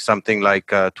hearing something like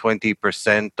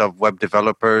 20% of web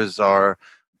developers are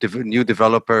new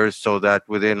developers, so that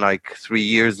within like 3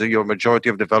 years, your majority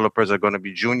of developers are going to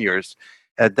be juniors.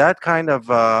 At that kind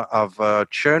of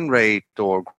churn rate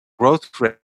or growth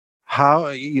rate, how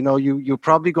you're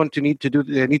probably going to need to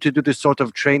do this sort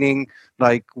of training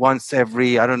like once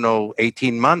every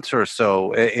 18 months or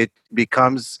so. It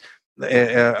becomes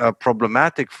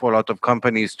problematic for a lot of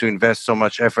companies to invest so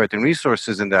much effort and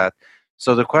resources in that.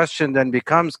 So the question then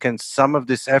becomes, can some of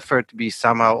this effort be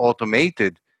somehow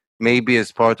automated, maybe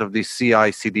as part of the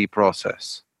CI/CD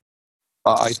process?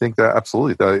 I think that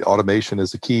absolutely. The automation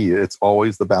is the key. It's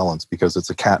always the balance, because it's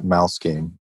a cat and mouse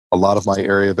game. A lot of my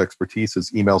area of expertise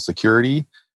is email security.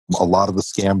 A lot of the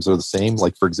scams are the same.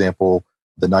 Like, for example,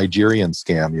 the Nigerian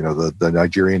scam, the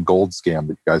Nigerian gold scam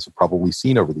that you guys have probably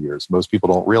seen over the years. Most people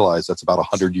don't realize that's about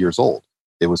 100 years old.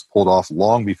 It was pulled off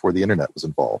long before the internet was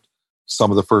involved.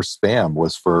 Some of the first spam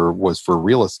was for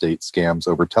real estate scams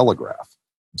over telegraph.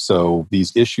 So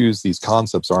these issues, these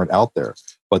concepts aren't out there,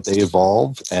 but they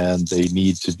evolve and they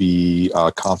need to be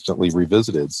constantly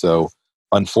revisited. So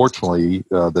unfortunately,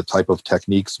 the type of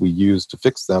techniques we use to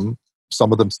fix them,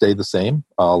 some of them stay the same.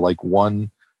 Like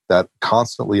one that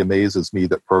constantly amazes me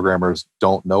that programmers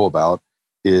don't know about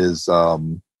is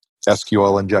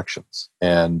SQL injections.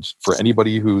 And for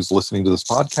anybody who's listening to this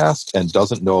podcast and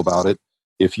doesn't know about it,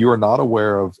 if you are not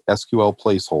aware of SQL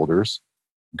placeholders,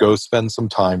 go spend some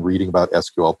time reading about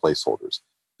SQL placeholders.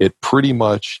 It pretty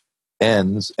much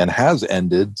ends and has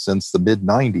ended since the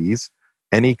mid-90s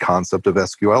any concept of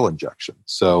SQL injection.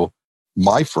 So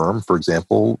my firm, for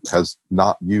example, has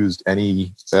not used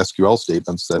any SQL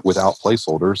statements that without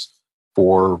placeholders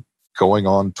for going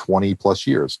on 20 plus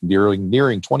years,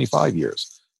 nearing 25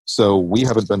 years. So we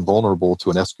haven't been vulnerable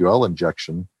to an SQL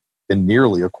injection in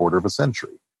nearly a quarter of a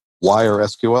century. Why are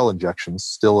SQL injections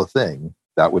still a thing?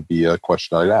 That would be a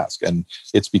question I'd ask. And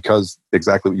it's because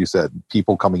exactly what you said,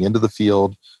 people coming into the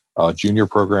field, junior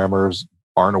programmers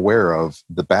aren't aware of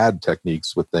the bad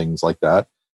techniques with things like that.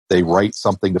 They write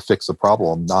something to fix a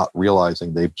problem, not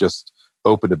realizing they've just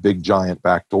opened a big giant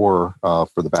back door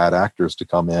for the bad actors to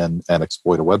come in and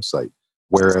exploit a website.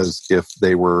 Whereas if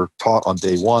they were taught on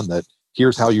day one that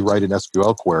here's how you write an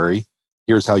SQL query,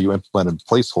 here's how you implement a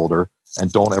placeholder,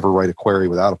 and don't ever write a query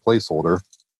without a placeholder,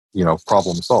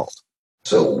 problem solved.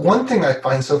 So one thing I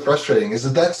find so frustrating is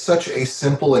that that's such a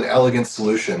simple and elegant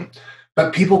solution.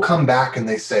 But people come back and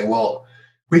they say, well,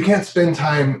 we can't spend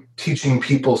time teaching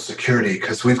people security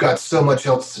because we've got so much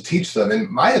else to teach them. And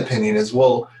my opinion is,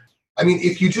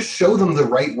 if you just show them the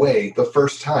right way the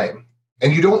first time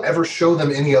and you don't ever show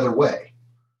them any other way,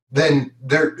 then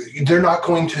they're not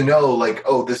going to know like,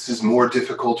 oh, this is more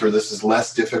difficult or this is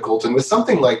less difficult. And with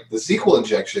something like the SQL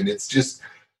injection, it's just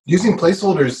using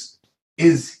placeholders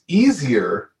is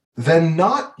easier than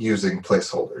not using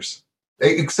placeholders,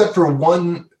 except for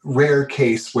one rare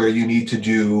case where you need to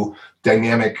do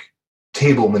dynamic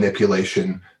table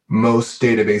manipulation. Most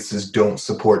databases don't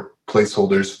support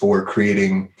placeholders for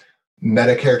creating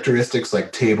meta characteristics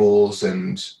like tables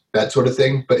and that sort of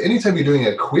thing. But anytime you're doing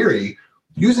a query,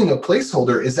 using a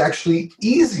placeholder is actually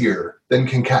easier than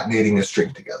concatenating a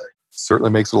string together.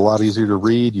 Certainly makes it a lot easier to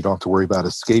read. You don't have to worry about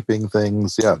escaping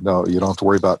things. Yeah, no, you don't have to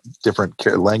worry about different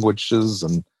languages.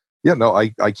 And yeah, no,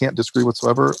 I can't disagree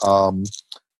whatsoever.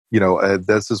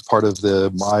 This is part of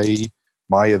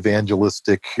my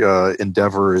evangelistic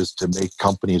endeavor is to make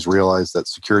companies realize that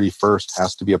security first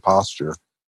has to be a posture.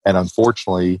 And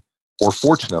unfortunately, or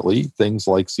fortunately, things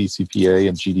like CCPA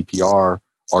and GDPR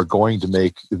are going to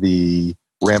make the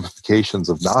ramifications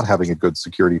of not having a good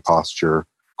security posture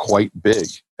quite big,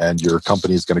 and your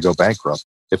company is going to go bankrupt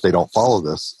if they don't follow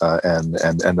this and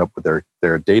end up with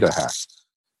their data hacked.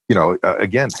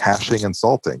 Again, hashing and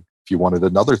salting. If you wanted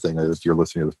another thing, if you're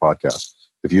listening to this podcast,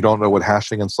 if you don't know what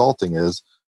hashing and salting is,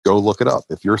 go look it up.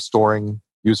 If you're storing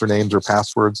usernames or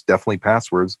passwords, definitely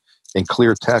passwords, in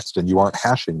clear text and you aren't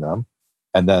hashing them,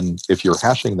 and then if you're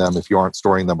hashing them, if you aren't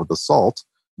storing them with a salt,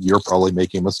 you're probably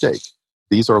making a mistake.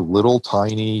 These are little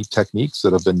tiny techniques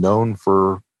that have been known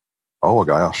for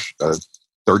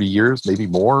 30 years, maybe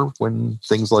more, when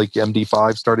things like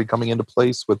MD5 started coming into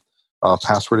place with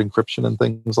password encryption and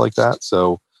things like that.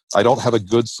 So I don't have a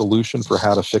good solution for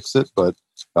how to fix it, but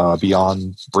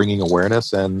beyond bringing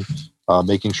awareness and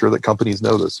making sure that companies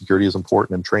know that security is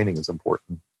important and training is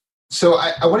important. So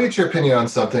I want to get your opinion on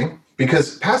something,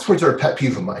 because passwords are a pet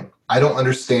peeve of mine. I don't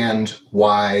understand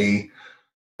why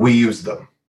we use them,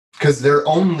 because they're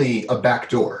only a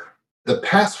backdoor. The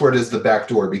password is the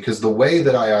backdoor, because the way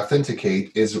that I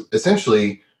authenticate is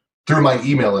essentially through my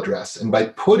email address. And by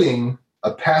putting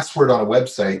a password on a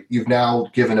website, you've now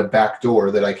given a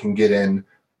backdoor that I can get in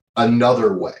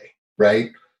another way,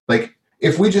 right? Like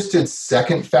if we just did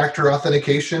second factor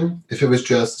authentication, if it was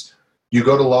just you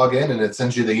go to log in and it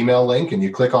sends you the email link and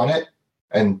you click on it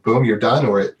and boom, you're done,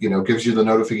 or it gives you the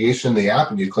notification in the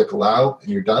app and you click allow and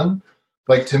you're done.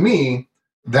 Like to me,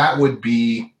 that would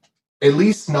be at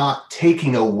least not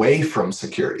taking away from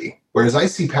security. Whereas I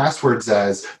see passwords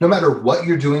as no matter what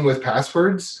you're doing with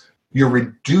passwords, you're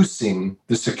reducing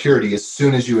the security as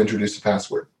soon as you introduce a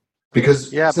password. Because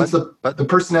the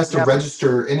person has to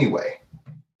register anyway.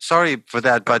 Sorry for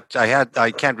that, but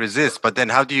I can't resist. But then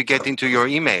how do you get into your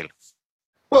email?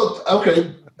 Well,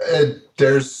 okay.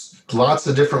 There's lots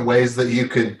of different ways that you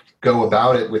could go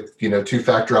about it with,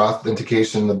 two-factor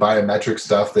authentication, the biometric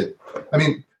stuff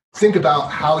think about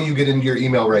how you get into your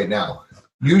email right now.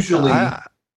 Usually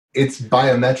it's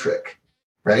biometric,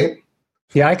 right?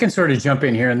 Yeah, I can sort of jump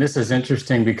in here, and this is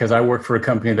interesting because I work for a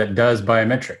company that does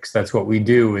biometrics. That's what we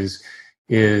do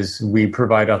is we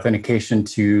provide authentication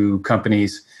to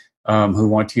companies who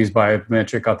want to use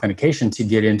biometric authentication to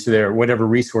get into their whatever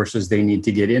resources they need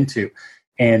to get into.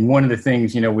 And one of the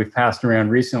things, we've passed around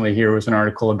recently here was an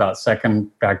article about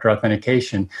second factor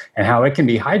authentication and how it can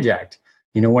be hijacked.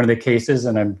 One of the cases,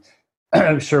 and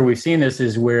I'm sure we've seen this,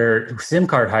 is where SIM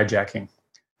card hijacking,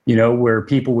 where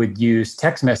people would use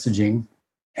text messaging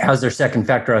as their second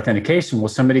factor authentication. Well,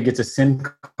 somebody gets a SIM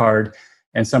card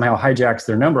and somehow hijacks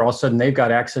their number. All of a sudden, they've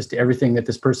got access to everything that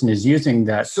this person is using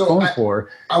that phone for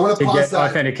to get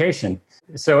authentication.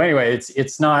 So anyway,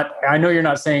 it's not, I know you're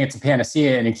not saying it's a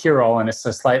panacea and a cure-all, and it's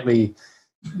a slightly,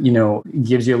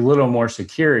 gives you a little more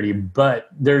security, but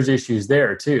there's issues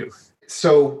there too.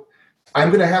 So I'm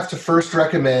going to have to first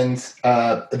recommend,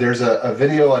 there's a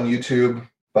video on YouTube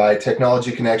by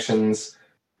Technology Connections,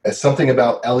 something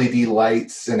about LED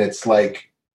lights, and it's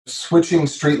like switching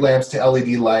street lamps to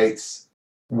LED lights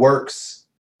works,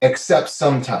 except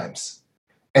sometimes.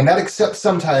 And that except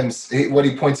sometimes, what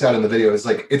he points out in the video is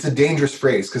like, it's a dangerous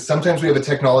phrase, because sometimes we have a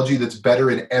technology that's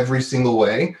better in every single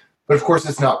way, but of course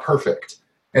it's not perfect.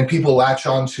 And people latch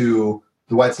on to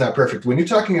why it's not perfect. When you're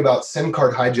talking about SIM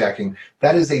card hijacking,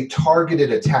 that is a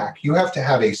targeted attack. You have to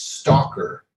have a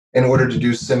stalker in order to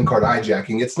do SIM card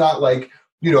hijacking. It's not like,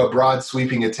 a broad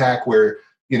sweeping attack where,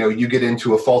 you get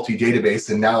into a faulty database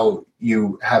and now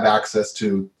you have access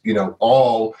to,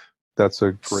 all that's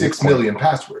a great 6 million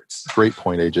passwords. Great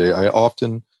point,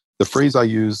 AJ. The phrase I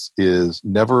use is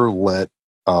never let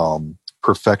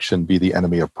perfection be the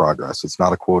enemy of progress. It's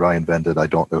not a quote I invented. I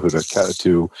don't know who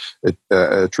to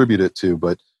attribute it to,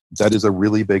 but that is a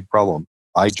really big problem.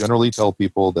 I generally tell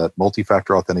people that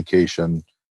multi-factor authentication,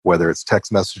 whether it's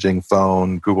text messaging,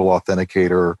 phone, Google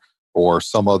Authenticator, or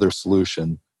some other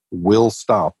solution, will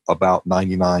stop about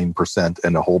 99%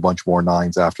 and a whole bunch more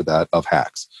nines after that of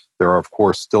hacks. There are, of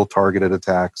course, still targeted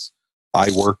attacks.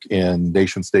 I work in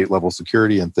nation-state level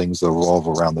security and things that revolve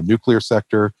around the nuclear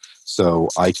sector. So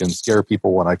I can scare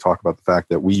people when I talk about the fact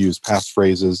that we use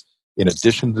passphrases in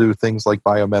addition to things like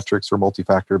biometrics or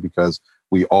multi-factor, because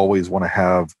we always want to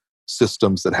have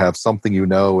systems that have something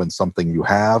and something you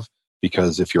have,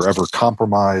 because if you're ever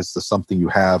compromised, the something you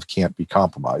have can't be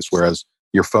compromised, whereas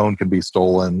your phone can be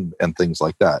stolen and things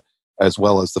like that. as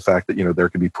well as the fact that, there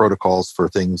can be protocols for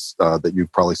things that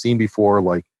you've probably seen before,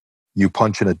 like you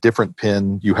punch in a different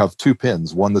pin. You have two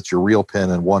pins, one that's your real pin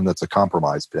and one that's a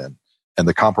compromised pin. And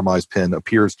the compromised pin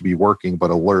appears to be working,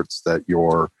 but alerts that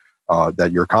you're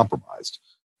compromised.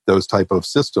 Those type of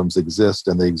systems exist,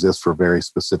 and they exist for very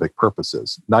specific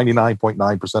purposes.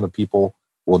 99.9% of people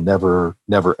will never,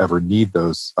 ever need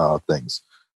those things.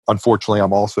 Unfortunately,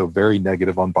 I'm also very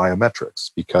negative on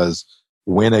biometrics, because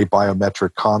when a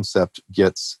biometric concept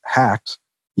gets hacked,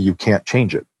 you can't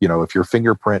change it. If your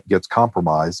fingerprint gets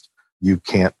compromised, you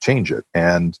can't change it.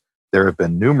 And there have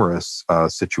been numerous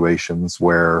situations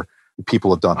where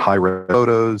people have done high-res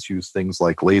photos, use things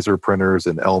like laser printers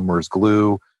and Elmer's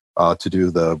glue to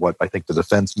do what I think the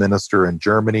defense minister in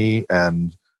Germany,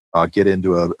 and get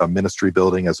into a ministry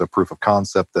building as a proof of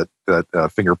concept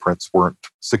that fingerprints weren't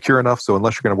secure enough. So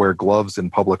unless you're going to wear gloves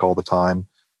in public all the time,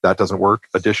 that doesn't work.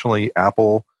 Additionally,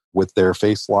 Apple, with their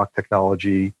face lock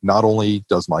technology, not only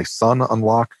does my son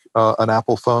unlock an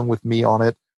Apple phone with me on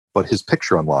it, but his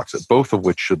picture unlocks it, both of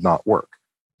which should not work.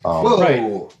 Whoa.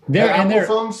 Right. Apple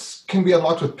phones can be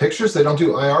unlocked with pictures? They don't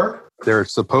do IR? They're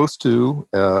supposed to.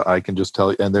 I can just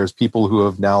tell you. And there's people who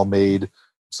have now made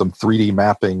some 3D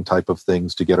mapping type of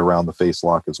things to get around the face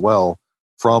lock as well.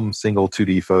 From single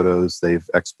 2D photos, they've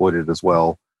exploited it as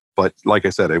well. But like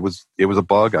I said, it was a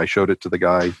bug. I showed it to the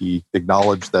guy. He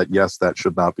acknowledged that, yes, that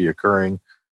should not be occurring.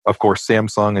 Of course,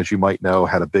 Samsung, as you might know,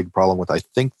 had a big problem with, I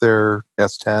think, their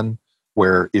S10,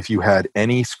 where if you had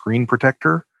any screen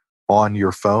protector on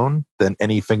your phone, then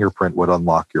any fingerprint would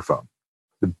unlock your phone.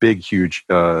 The big, huge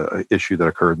issue that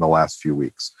occurred in the last few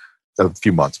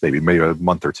months, maybe a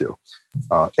month or two.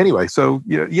 Anyway, so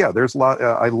there's a lot.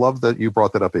 I love that you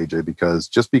brought that up, AJ, because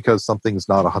just because something's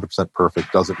not 100%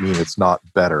 perfect doesn't mean it's not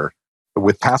better.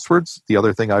 With passwords, the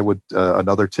other thing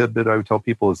another tidbit I would tell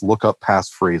people is look up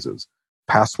passphrases.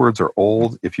 Passwords are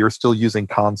old. If you're still using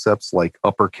concepts like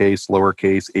uppercase,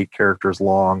 lowercase, 8 characters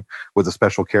long with a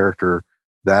special character,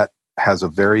 that has a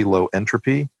very low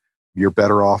entropy. You're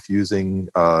better off using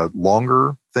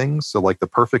longer things. So like the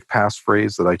perfect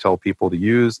passphrase that I tell people to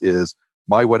use is,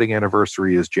 my wedding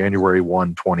anniversary is January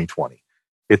 1, 2020.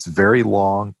 It's very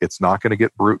long. It's not going to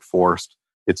get brute forced.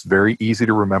 It's very easy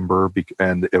to remember,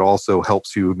 and it also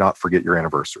helps you not forget your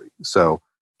anniversary. So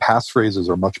passphrases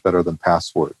are much better than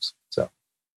passwords. So.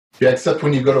 Yeah, except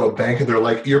when you go to a bank and they're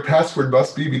like, your password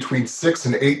must be between 6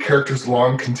 and 8 characters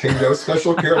long, contain no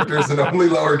special characters, and only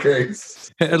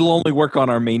lowercase. It'll only work on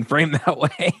our mainframe that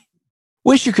way.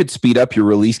 Wish you could speed up your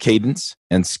release cadence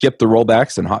and skip the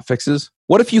rollbacks and hotfixes?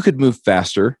 What if you could move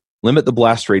faster, limit the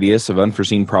blast radius of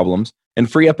unforeseen problems,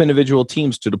 and free up individual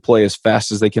teams to deploy as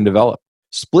fast as they can develop?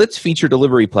 Split's feature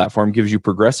delivery platform gives you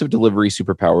progressive delivery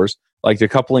superpowers like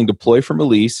decoupling deploy from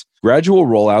release, gradual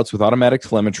rollouts with automatic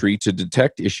telemetry to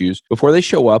detect issues before they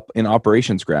show up in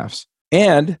operations graphs,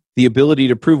 and the ability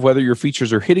to prove whether your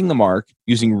features are hitting the mark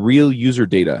using real user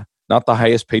data, not the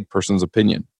highest paid person's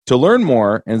opinion. To learn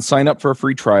more and sign up for a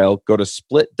free trial, go to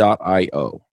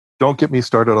split.io. Don't get me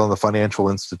started on the financial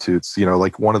institutes.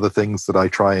 Like one of the things that I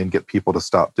try and get people to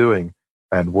stop doing,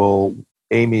 and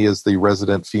Amy is the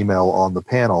resident female on the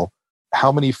panel.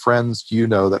 How many friends do you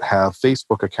know that have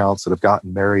Facebook accounts that have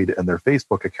gotten married and their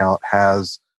Facebook account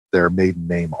has their maiden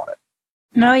name on it?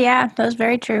 No, yeah, that's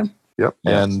very true. Yep.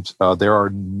 Yes. And there are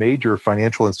major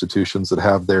financial institutions that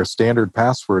have their standard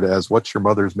password as what's your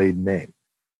mother's maiden name.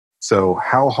 So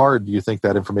how hard do you think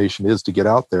that information is to get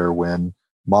out there when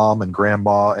mom and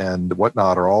grandma and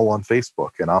whatnot are all on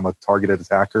Facebook, and I'm a targeted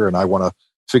attacker and I want to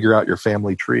figure out your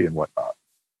family tree and whatnot?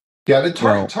 Yeah, but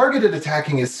targeted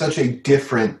attacking is such a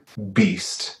different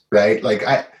beast, right? Like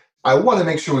I want to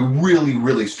make sure we really,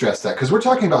 really stress that, because we're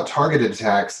talking about targeted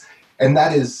attacks, and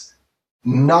that is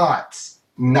not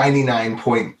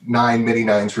 99.9 many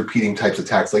nines repeating types of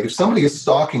attacks. Like if somebody is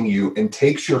stalking you and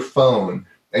takes your phone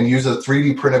and use a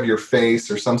 3D print of your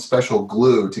face or some special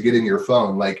glue to get in your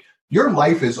phone, like your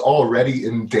life is already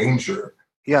in danger.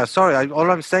 Yeah, sorry.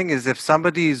 All I'm saying is if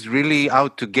somebody is really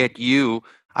out to get you,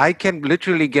 I can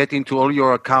literally get into all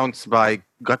your accounts by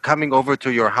coming over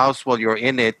to your house while you're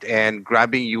in it and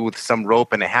grabbing you with some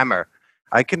rope and a hammer.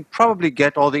 I can probably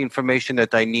get all the information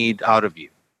that I need out of you.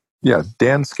 Yeah,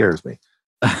 Dan scares me.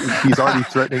 He's already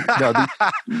threatening. No,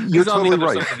 you're totally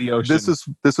right. This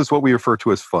is what we refer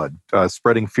to as FUD,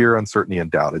 spreading fear, uncertainty, and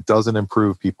doubt. It doesn't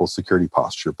improve people's security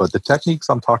posture. But the techniques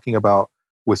I'm talking about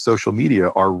with social media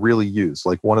are really used.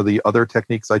 Like one of the other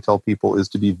techniques I tell people is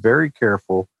to be very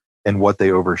careful in what they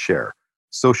overshare.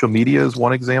 Social media is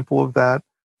one example of that.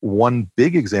 One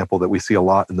big example that we see a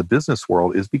lot in the business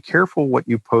world is be careful what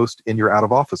you post in your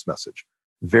out-of-office message.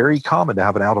 Very common to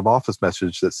have an out-of-office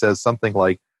message that says something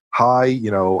like, hi,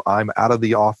 I'm out of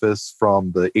the office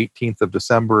from the 18th of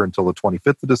December until the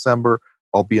 25th of December.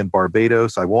 I'll be in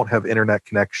Barbados. I won't have internet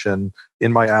connection.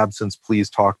 In my absence, please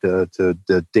talk to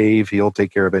Dave. He'll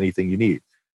take care of anything you need.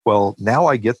 Well, now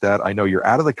I get that. I know you're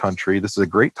out of the country. This is a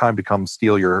great time to come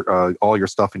steal your all your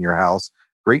stuff in your house.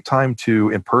 Great time to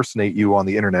impersonate you on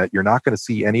the internet. You're not going to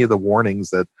see any of the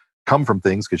warnings that come from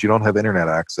things because you don't have internet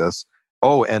access.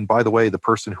 Oh, and by the way, the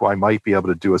person who I might be able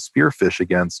to do a spearfish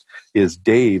against is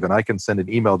Dave. And I can send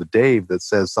an email to Dave that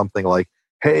says something like,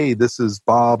 hey, this is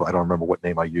Bob. I don't remember what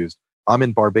name I used. I'm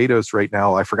in Barbados right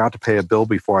now. I forgot to pay a bill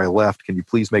before I left. Can you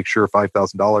please make sure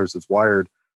 $5,000 is wired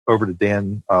over to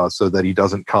Dan so that he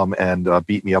doesn't come and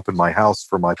beat me up in my house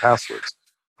for my passwords?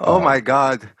 Oh my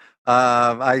God.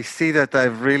 I see that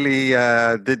I've really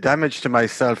did damage to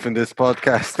myself in this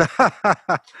podcast.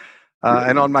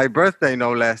 And on my birthday,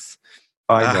 no less.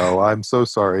 I know. I'm so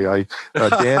sorry.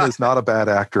 Dan is not a bad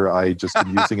actor. I just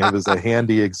am using him as a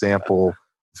handy example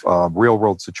of real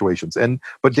world situations.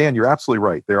 But Dan, you're absolutely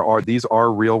right. These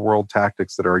are real world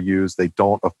tactics that are used. They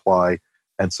don't apply.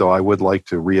 And so I would like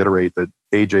to reiterate that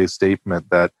AJ's statement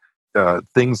that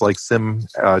things like SIM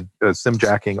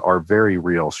jacking are very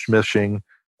real. Smishing,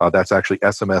 that's actually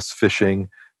SMS phishing.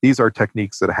 These are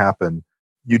techniques that happen.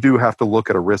 You do have to look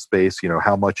at a risk base.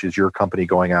 How much is your company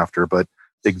going after? But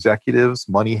executives,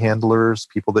 money handlers,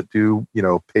 people that do,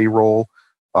 payroll,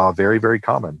 very, very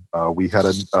common. We had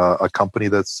a company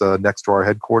that's next to our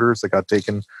headquarters that got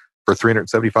taken for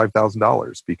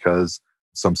 $375,000 because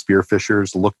some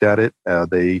spearfishers looked at it.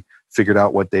 They figured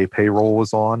out what day payroll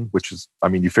was on, which is,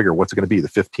 you figure what's it going to be, the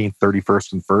 15th,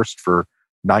 31st, and 1st for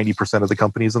 90% of the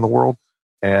companies in the world.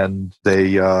 And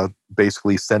they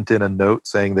basically sent in a note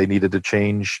saying they needed to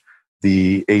change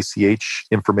the ACH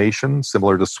information,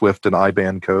 similar to SWIFT and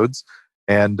IBAN codes,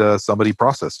 and somebody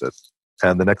processed it.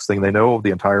 And the next thing they know,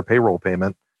 the entire payroll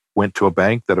payment went to a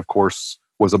bank that, of course,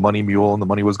 was a money mule and the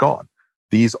money was gone.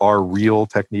 These are real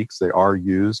techniques. They are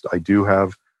used. I do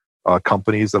have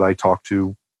companies that I talk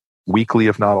to weekly,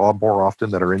 if not more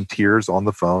often, that are in tears on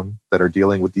the phone that are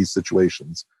dealing with these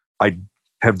situations. I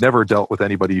have never dealt with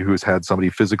anybody who's had somebody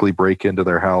physically break into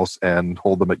their house and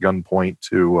hold them at gunpoint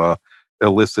to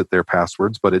elicit their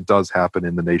passwords, but it does happen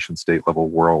in the nation state level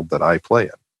world that I play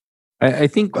in. I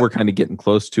think we're kind of getting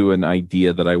close to an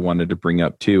idea that I wanted to bring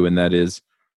up too, and that is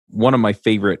one of my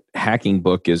favorite hacking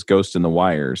book is Ghost in the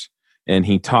Wires. And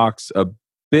he talks a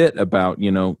bit about,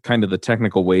 kind of the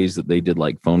technical ways that they did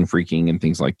like phone phreaking and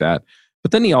things like that.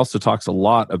 But then he also talks a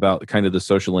lot about kind of the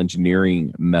social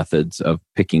engineering methods of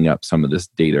picking up some of this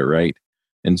data, right?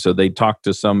 And so they'd talk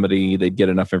to somebody, they'd get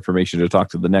enough information to talk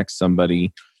to the next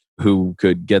somebody who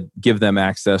could give them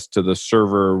access to the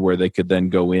server where they could then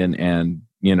go in and,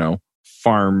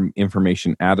 farm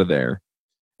information out of there.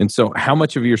 And so how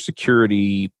much of your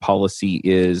security policy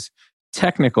is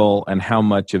technical and how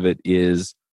much of it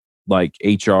is like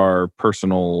HR,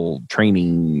 personal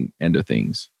training end of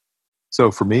things?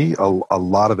 So for me, a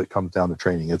lot of it comes down to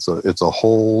training. It's a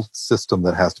whole system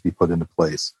that has to be put into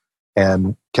place.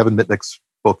 And Kevin Mitnick's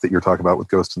book that you're talking about with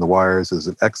Ghost in the Wires is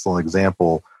an excellent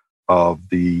example of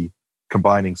the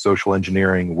combining social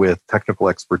engineering with technical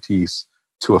expertise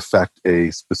to affect a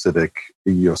specific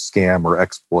scam or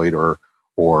exploit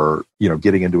or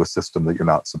getting into a system that you're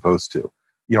not supposed to.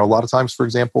 A lot of times, for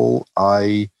example,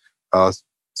 I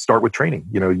start with training.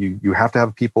 You have to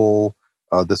have people.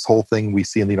 This whole thing we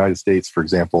see in the United States, for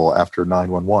example, after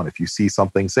 911, if you see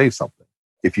something, say something.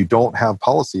 If you don't have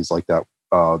policies like that,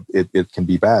 it can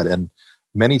be bad. And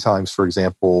many times, for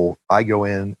example, I go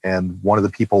in and one of the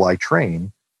people I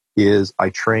train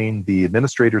the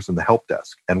administrators in the help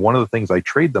desk. And one of the things I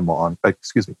train them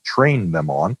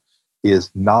on is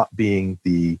not being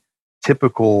the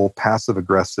typical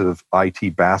passive-aggressive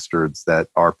IT bastards that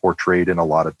are portrayed in a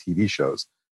lot of TV shows.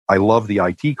 I love the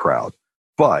IT crowd,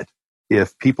 but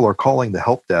if people are calling the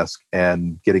help desk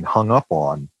and getting hung up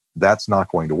on, that's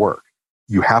not going to work.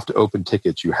 You have to open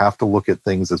tickets. You have to look at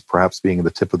things as perhaps being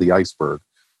the tip of the iceberg.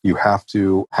 You have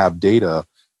to have data,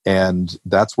 and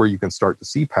that's where you can start to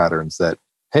see patterns that,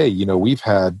 hey, we've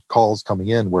had calls coming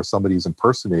in where somebody's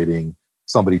impersonating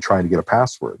somebody trying to get a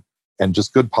password. And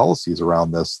just good policies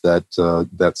around this that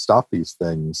stop these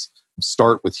things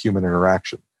start with human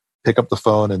interaction. Pick up the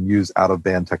phone and use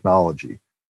out-of-band technology.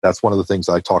 That's one of the things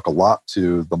I talk a lot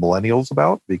to the millennials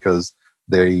about because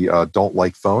they don't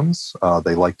like phones.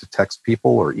 They like to text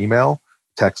people or email,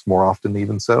 text more often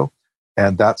even so.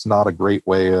 And that's not a great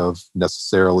way of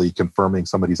necessarily confirming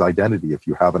somebody's identity if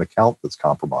you have an account that's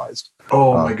compromised.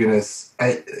 Oh, my goodness.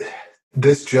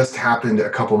 This just happened a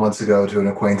couple months ago to an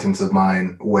acquaintance of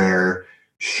mine where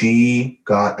she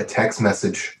got a text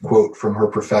message quote from her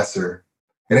professor,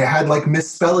 and it had like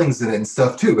misspellings in it and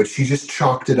stuff too, but she just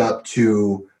chalked it up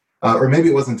to, or maybe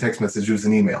it wasn't a text message, it was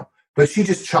an email, but she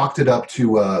just chalked it up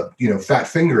to, fat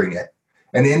fingering it,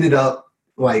 and ended up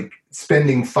like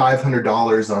spending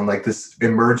 $500 on like this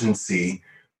emergency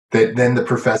that then the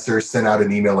professor sent out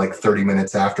an email like 30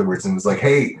 minutes afterwards and was like,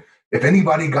 hey, if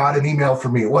anybody got an email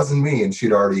from me, it wasn't me. And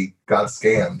she'd already got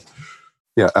scammed.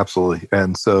 Yeah, absolutely.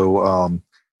 And so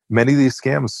many of these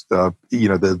scams,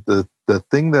 the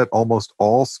thing that almost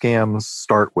all scams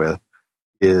start with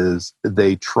is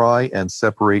they try and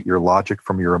separate your logic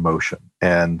from your emotion.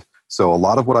 And so a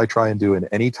lot of what I try and do in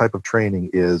any type of training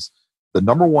is the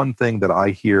number one thing that I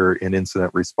hear in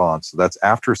incident response. So that's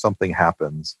after something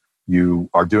happens, you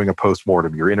are doing a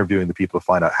postmortem, you're interviewing the people to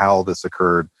find out how this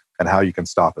occurred and how you can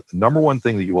stop it. The number one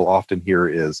thing that you will often hear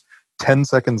is 10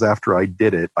 seconds after I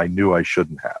did it, I knew I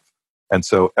shouldn't have. And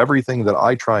so everything that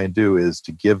I try and do is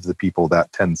to give the people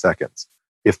that 10 seconds.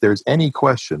 If there's any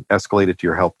question, escalate it to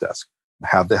your help desk.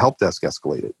 Have the help desk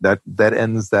escalate it. That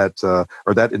ends that,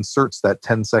 or that inserts that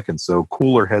 10 seconds. So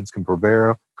cooler heads can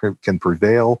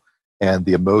prevail, and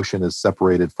the emotion is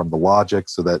separated from the logic,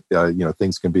 so that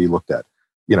things can be looked at.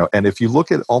 And if you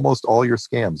look at almost all your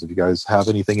scams, if you guys have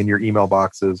anything in your email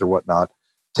boxes or whatnot,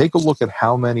 take a look at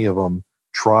how many of them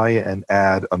try and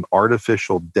add an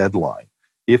artificial deadline.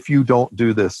 If you don't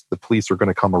do this, the police are going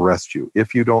to come arrest you.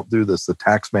 If you don't do this, the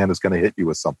tax man is going to hit you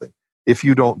with something. If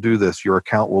you don't do this, your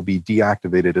account will be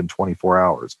deactivated in 24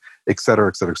 hours, et cetera,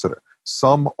 et cetera, et cetera.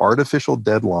 Some artificial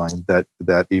deadline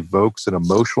that evokes an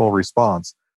emotional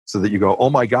response so that you go, oh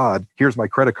my God, here's my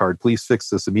credit card. Please fix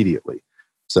this immediately.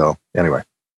 So anyway.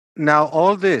 Now,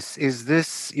 all this, is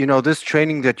this, this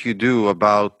training that you do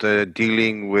about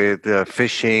dealing with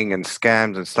phishing and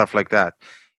scams and stuff like that,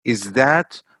 is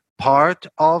that part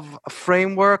of a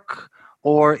framework,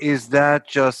 or is that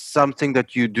just something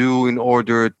that you do in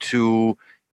order to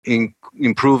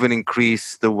improve and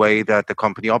increase the way that the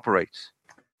company operates?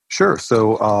 Sure.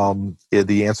 So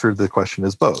the answer to the question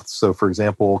is both. So, for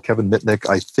example, Kevin Mitnick,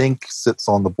 I think, sits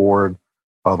on the board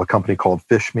of a company called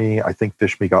FishMe. I think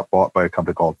FishMe got bought by a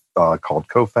company called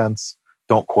Cofense.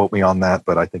 Don't quote me on that,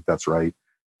 but I think that's right.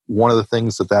 One of the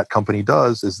things that company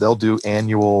does is they'll do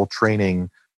annual training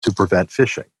to prevent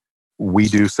phishing. We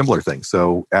do similar things.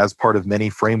 So as part of many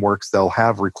frameworks, they'll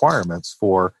have requirements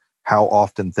for how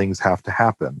often things have to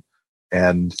happen.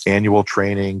 And annual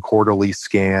training, quarterly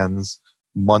scans,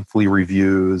 monthly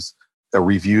reviews,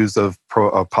 reviews of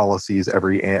policies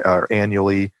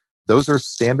annually. Those are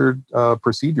standard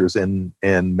procedures in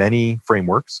many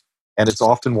frameworks. And it's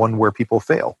often one where people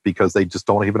fail because they just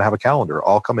don't even have a calendar.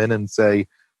 I'll come in and say,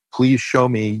 please show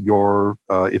me your,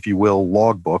 if you will,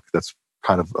 logbook. That's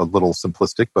kind of a little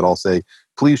simplistic, but I'll say,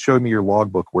 please show me your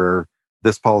logbook where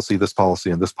this policy,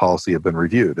 and this policy have been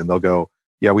reviewed. And they'll go,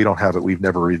 yeah, we don't have it. We've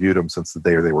never reviewed them since the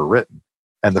day they were written.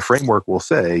 And the framework will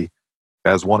say,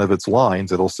 as one of its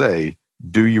lines, it'll say,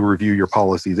 do you review your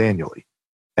policies annually?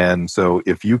 And so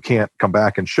if you can't come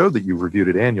back and show that you've reviewed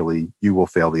it annually, you will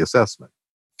fail the assessment.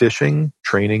 Phishing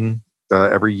training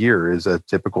every year is a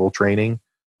typical training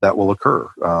that will occur.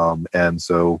 And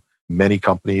so many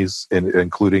companies,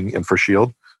 including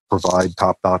InfoShield, provide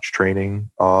top-notch training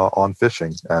on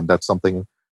phishing. And that's something,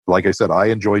 like I said, I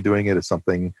enjoy doing it. It's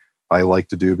something I like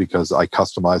to do because I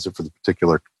customize it for the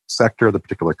particular sector, the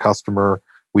particular customer.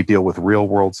 We deal with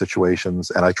real-world situations,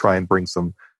 and I try and bring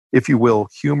some, if you will,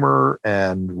 humor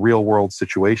and real-world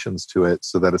situations to it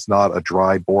so that it's not a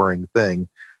dry, boring thing,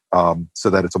 so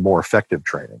that it's a more effective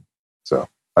training. So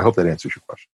I hope that answers your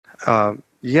question.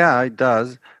 Yeah, it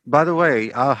does. By the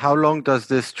way, how long does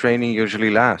this training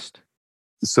usually last?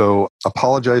 So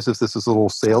apologize if this is a little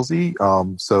salesy.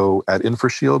 So at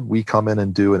InfoShield, we come in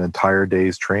and do an entire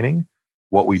day's training.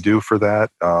 What we do for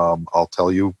that, I'll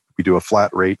tell you, we do a flat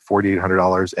rate,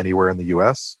 $4,800 anywhere in the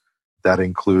US. That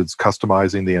includes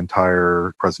customizing the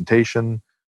entire presentation,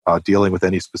 dealing with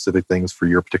any specific things for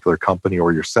your particular company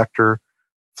or your sector,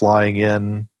 flying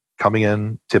in, coming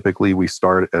in. Typically, we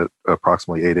start at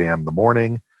approximately 8 a.m. in the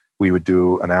morning. We would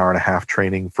do an hour and a half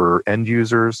training for end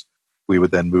users. We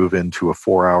would then move into a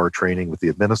 4-hour training with the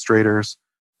administrators.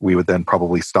 We would then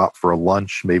probably stop for a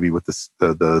lunch, maybe with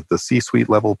the C-suite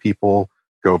level people,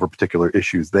 go over particular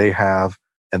issues they have.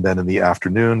 And then in the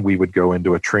afternoon, we would go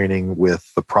into a training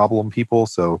with the problem people.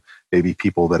 So maybe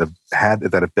people that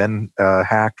have been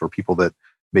hacked, or people that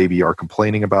maybe are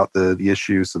complaining about the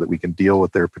issue, so that we can deal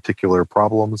with their particular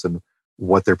problems and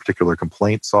what their particular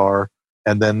complaints are.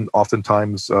 And then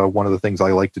oftentimes, one of the things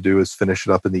I like to do is finish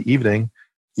it up in the evening.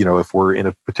 If we're in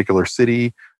a particular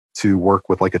city, to work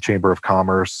with like a chamber of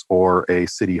commerce or a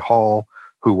city hall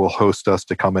who will host us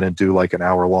to come in and do like an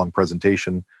hour-long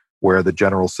presentation where the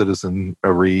general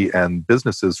citizenry and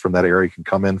businesses from that area can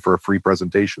come in for a free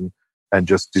presentation and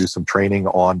just do some training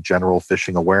on general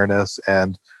phishing awareness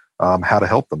and how to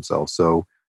help themselves. So,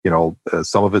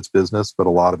 some of it's business, but a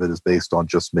lot of it is based on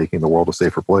just making the world a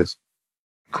safer place.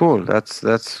 Cool. That's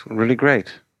really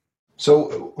great.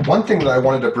 So one thing that I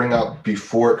wanted to bring up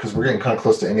before, because we're getting kind of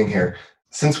close to ending here,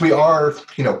 since we are,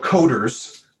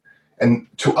 coders, and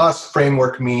to us,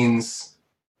 framework means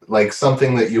like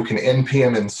something that you can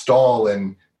npm install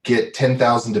and get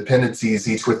 10,000 dependencies,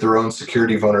 each with their own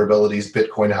security vulnerabilities,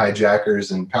 Bitcoin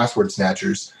hijackers, and password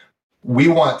snatchers. We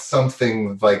want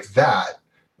something like that.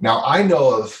 Now, I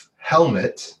know of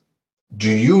Helmet.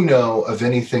 Do you know of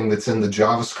anything that's in the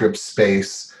JavaScript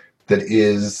space that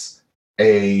is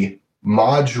a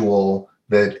module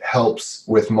that helps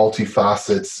with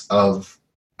multifacets of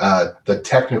the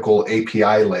technical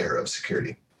API layer of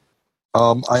security?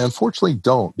 I unfortunately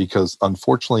don't, because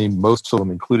unfortunately most of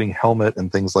them, including Helmet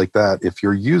and things like that, if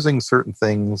you're using certain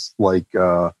things like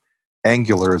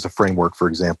Angular as a framework, for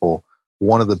example,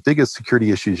 one of the biggest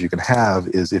security issues you can have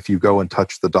is if you go and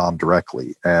touch the DOM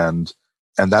directly. And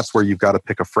that's where you've got to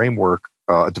pick a framework,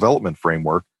 a development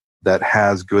framework that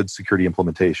has good security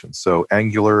implementation. So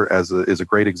Angular is a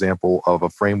great example of a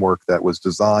framework that was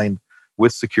designed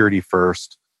with security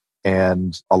first.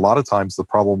 And a lot of times the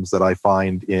problems that I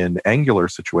find in Angular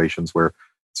situations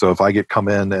so if I get come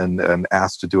in and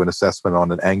asked to do an assessment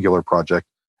on an Angular project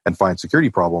and find security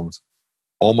problems,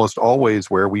 almost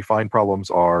always where we find problems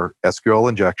are SQL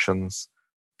injections,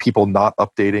 people not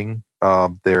updating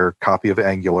their copy of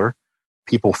Angular,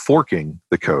 people forking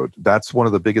the code. That's one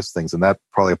of the biggest things, and that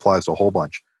probably applies to a whole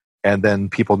bunch. And then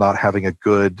people not having a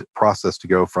good process to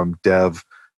go from dev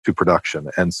to production.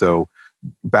 And so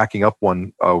backing up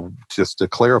one, just to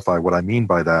clarify what I mean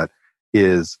by that,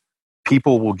 is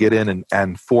people will get in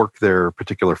and fork their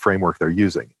particular framework they're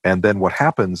using. And then what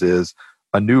happens is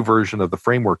a new version of the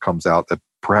framework comes out that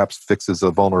perhaps fixes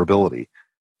a vulnerability,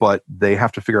 but they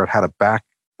have to figure out how to back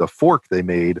the fork they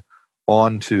made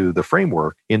onto the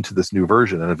framework into this new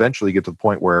version, and eventually get to the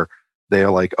point where they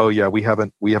are like, oh yeah, we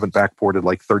haven't backported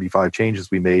like 35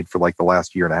 changes we made for like the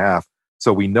last year and a half.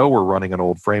 So we know we're running an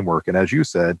old framework. And as you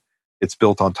said, it's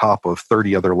built on top of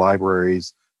 30 other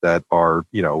libraries that are,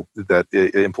 that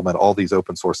implement all these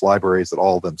open source libraries that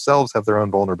all themselves have their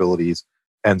own vulnerabilities.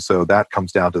 And so that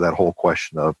comes down to that whole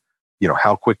question of,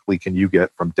 how quickly can you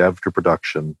get from dev to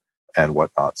production and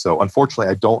whatnot. So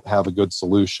unfortunately, I don't have a good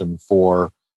solution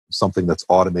for something that's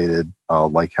automated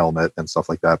like Helmet and stuff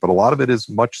like that. But a lot of it is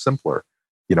much simpler.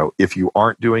 If you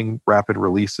aren't doing rapid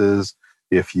releases,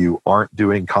 if you aren't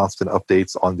doing constant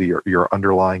updates on your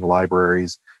underlying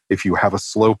libraries, if you have a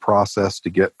slow process to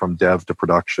get from dev to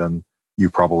production, you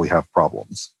probably have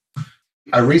problems.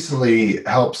 I recently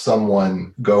helped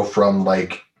someone go from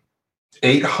like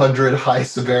 800 high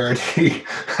severity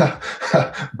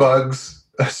bugs,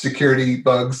 security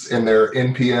bugs in their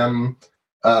NPM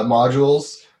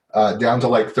modules down to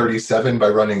like 37 by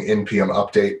running NPM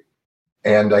update.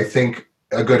 And I think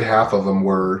a good half of them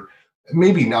were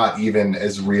maybe not even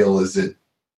as real as it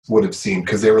would have seemed,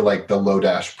 because they were like the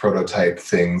Lodash prototype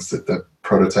things that the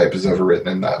prototype is overwritten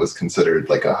and that was considered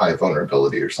like a high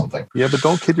vulnerability or something. Yeah, but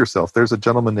don't kid yourself. There's a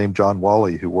gentleman named John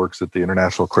Wally who works at the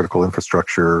International Critical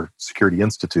Infrastructure Security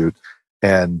Institute,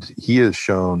 and he has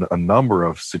shown a number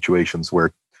of situations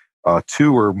where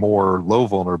two or more low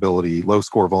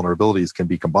score vulnerabilities can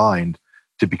be combined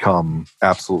to become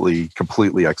absolutely,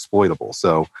 completely exploitable.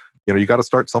 So, you got to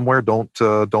start somewhere. Don't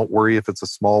worry if it's a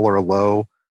small or a low.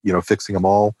 Fixing them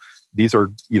all. These are,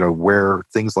 where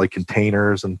things like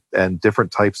containers and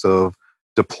different types of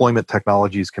deployment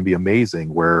technologies can be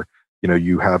amazing, where,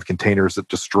 you have containers that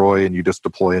destroy and you just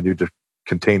deploy a new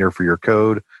container for your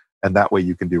code. And that way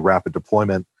you can do rapid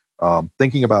deployment.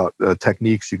 Thinking about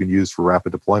techniques you can use for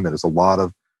rapid deployment is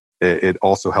it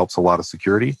also helps a lot of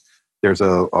security. There's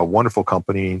a wonderful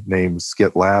company named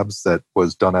Skit Labs that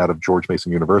was done out of George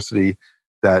Mason University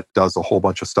that does a whole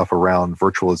bunch of stuff around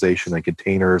virtualization and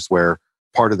containers, where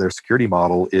part of their security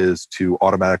model is to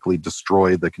automatically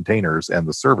destroy the containers and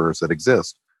the servers that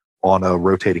exist on a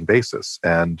rotating basis.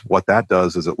 And what that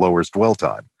does is it lowers dwell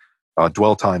time.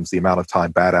 Dwell time is the amount of time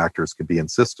bad actors can be in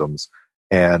systems.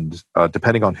 And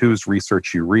depending on whose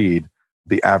research you read,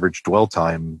 the average dwell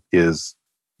time is,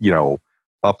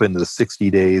 up into the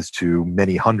 60 days to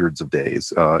many hundreds of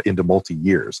days, into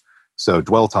multi-years. So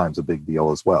dwell time's a big deal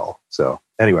as well. So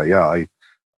anyway, yeah,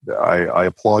 I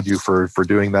applaud you for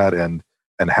doing that and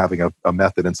having a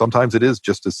method. And sometimes it is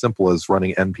just as simple as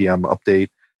running npm update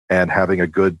and having a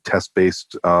good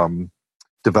test-based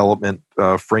development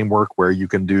framework where you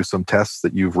can do some tests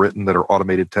that you've written that are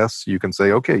automated tests. You can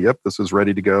say, okay, yep, this is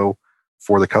ready to go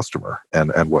for the customer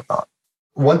and whatnot.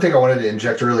 One thing I wanted to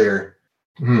inject earlier,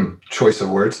 choice of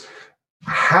words.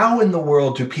 How in the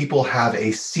world do people have a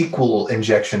SQL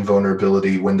injection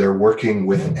vulnerability when they're working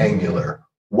with Angular?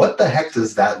 What the heck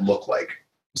does that look like?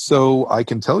 So I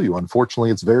can tell you, unfortunately,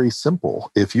 it's very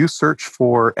simple. If you search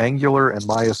for Angular and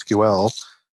MySQL,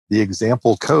 the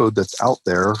example code that's out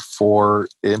there for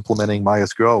implementing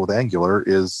MySQL with Angular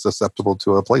is susceptible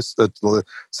to an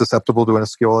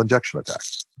SQL injection attack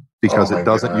because it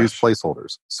doesn't use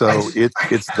placeholders. So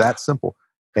it's that simple.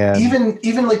 And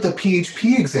even like the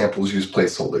PHP examples use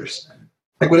placeholders.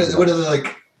 Like what is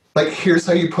it like here's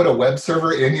how you put a web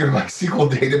server in your MySQL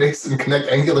database and connect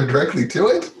Angular directly to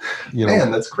it?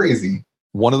 Man, that's crazy.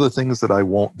 One of the things that I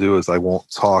won't do is I won't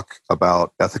talk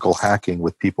about ethical hacking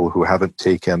with people who haven't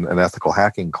taken an ethical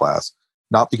hacking class,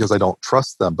 not because I don't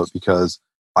trust them, but because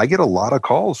I get a lot of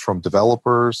calls from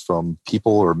developers, from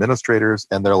people or administrators,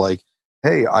 and they're like,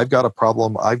 hey, I've got a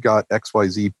problem. I've got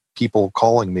XYZ people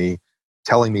calling me,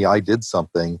 telling me I did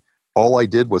something. All I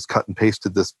did was cut and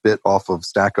pasted this bit off of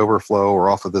Stack Overflow or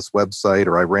off of this website,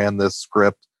 or I ran this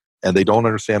script, and they don't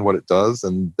understand what it does,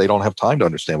 and they don't have time to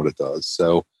understand what it does.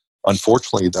 So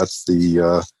unfortunately, that's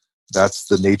the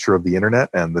nature of the internet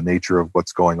and the nature of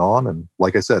what's going on. And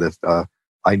like I said, if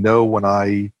I know when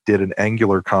I did an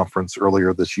Angular conference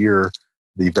earlier this year,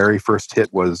 the very first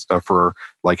hit was for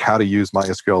like how to use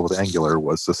MySQL with Angular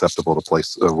was susceptible to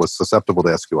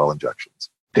SQL injections.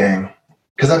 Dang.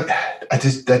 Because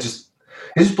it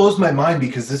just blows my mind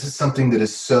because this is something that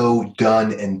is so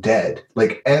done and dead.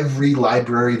 Like every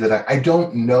library that I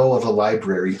don't know of a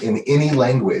library in any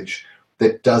language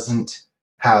that doesn't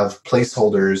have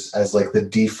placeholders as like the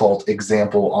default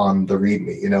example on the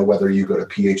README. Whether you go to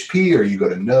PHP or you go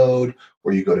to Node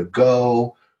or you go to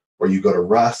Go or you go to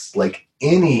Rust, like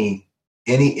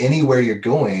anywhere you're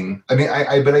going. I mean,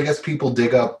 but I guess people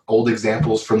dig up old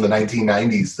examples from the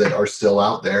 1990s that are still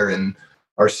out there and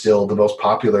are still the most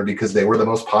popular because they were the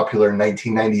most popular in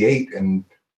 1998 and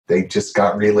they just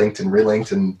got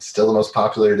relinked and still the most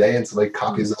popular today, and somebody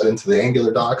copies that into the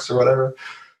Angular docs or whatever.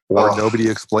 Or nobody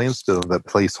explains to them that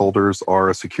placeholders are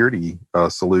a security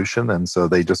solution, and so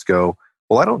they just go,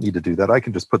 well, I don't need to do that. I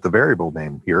can just put the variable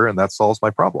name here, and that solves my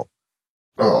problem.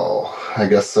 Oh, I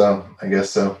guess so. I'm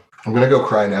going to go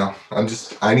cry now.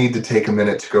 I need to take a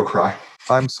minute to go cry.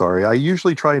 I'm sorry. I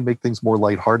usually try and make things more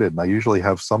lighthearted, and I usually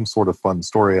have some sort of fun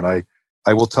story, and I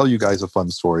will tell you guys a fun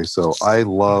story. So I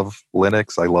love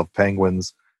Linux. I love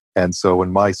penguins. And so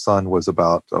when my son was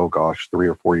about, 3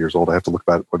 or 4 years old, I have to look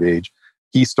back at what age,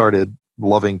 he started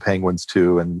loving penguins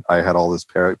too, and I had all this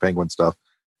penguin stuff.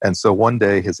 And so one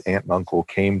day his aunt and uncle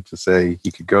came to say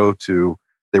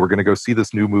they were going to go see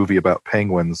this new movie about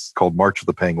penguins called March of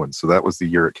the Penguins. So that was the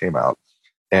year it came out.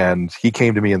 And he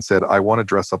came to me and said, I want to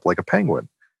dress up like a penguin.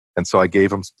 And so I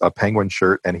gave him a penguin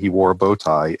shirt, and he wore a bow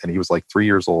tie, and he was like 3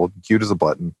 years old, cute as a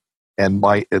button. And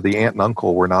the aunt and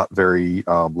uncle were not very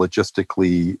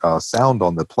logistically sound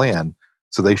on the plan.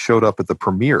 So they showed up at the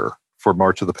premiere for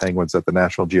March of the Penguins at the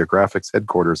National Geographic's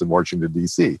headquarters in Washington,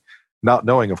 D.C., not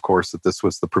knowing, of course, that this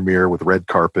was the premiere with red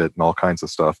carpet and all kinds of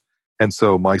stuff. And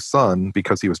so my son,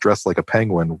 because he was dressed like a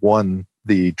penguin, won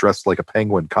the Dressed Like a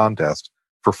Penguin contest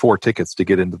for 4 tickets to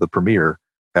get into the premiere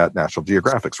at National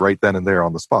Geographic's right then and there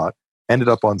on the spot. Ended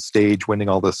up on stage winning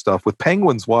all this stuff with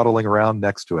penguins waddling around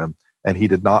next to him. And he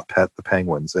did not pet the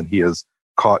penguins. And he has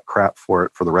caught crap for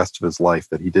it for the rest of his life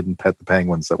that he didn't pet the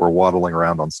penguins that were waddling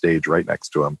around on stage right next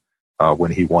to him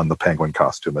when he won the penguin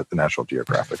costume at the National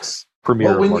Geographic's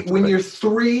premiere. Well, when you're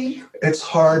 3, it's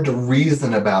hard to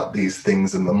reason about these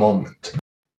things in the moment.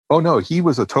 Oh, no, he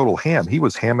was a total ham. He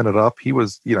was hamming it up. He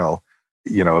was,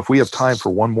 if we have time for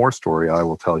one more story, I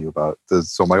will tell you about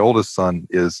this. So my oldest son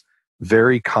is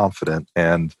very confident,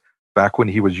 and back when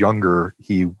he was younger,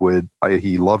 he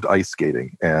loved ice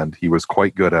skating, and he was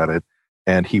quite good at it.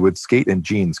 And he would skate in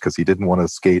jeans because he didn't want to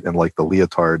skate in like the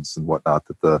leotards and whatnot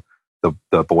that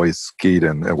the boys skate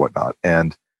in and whatnot.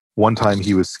 And one time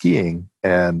he was skiing,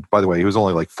 and by the way, he was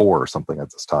only like 4 or something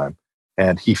at this time,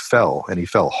 and he fell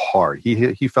hard.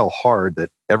 He fell hard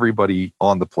that everybody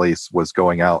on the place was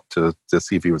going out to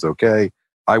see if he was okay.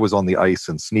 I was on the ice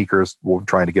in sneakers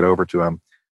trying to get over to him.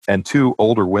 And 2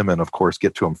 older women, of course,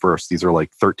 get to him first. These are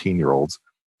like 13-year-olds.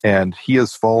 And he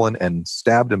has fallen and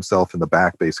stabbed himself in the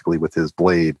back, basically, with his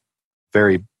blade.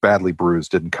 Very badly bruised,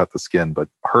 didn't cut the skin, but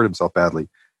hurt himself badly.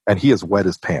 And he has wet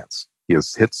his pants. He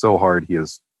has hit so hard, he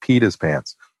has peed his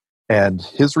pants. And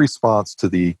his response to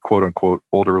the quote-unquote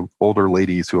older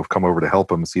ladies who have come over to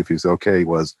help him see if he's okay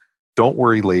was, "Don't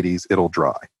worry, ladies, it'll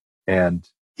dry." And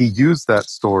he used that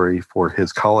story for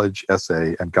his college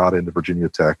essay and got into Virginia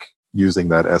Tech using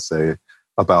that essay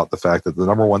about the fact that the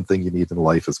number one thing you need in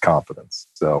life is confidence.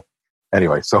 So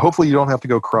anyway, so hopefully you don't have to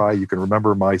go cry. You can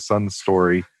remember my son's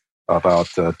story about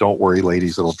don't worry,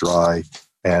 ladies, it'll dry,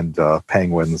 and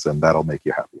penguins, and that'll make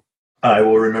you happy. I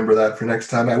will remember that for next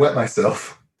time I wet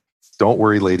myself. Don't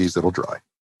worry, ladies, it'll dry.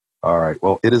 All right.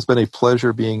 Well, it has been a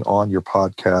pleasure being on your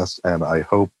podcast, and I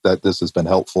hope that this has been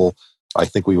helpful. I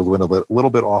think we went a little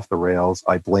bit off the rails.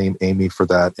 I blame Amy for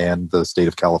that and the state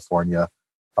of California.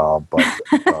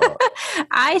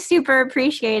 I super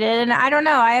appreciate it. And I don't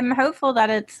know, I'm hopeful that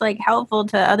it's like helpful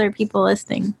to other people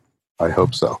listening. I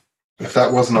hope so. If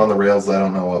that wasn't on the rails, I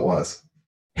don't know what was.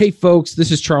 Hey folks,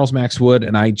 this is Charles Max Wood,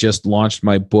 and I just launched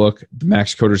my book, The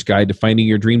Max Coder's Guide to Finding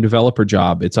Your Dream Developer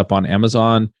Job. It's up on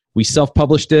Amazon. We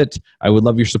self-published it. I would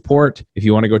love your support. If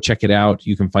you want to go check it out,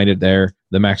 you can find it there.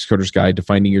 The Max Coder's Guide to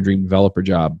Finding Your Dream Developer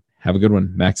Job. Have a good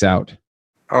one. Max out.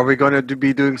 Are we going to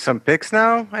be doing some picks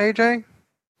now, AJ?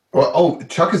 Well,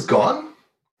 Chuck is gone?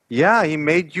 Yeah, he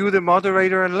made you the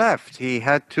moderator and left. He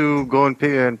had to go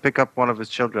and pick up one of his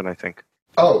children, I think.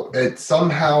 Oh,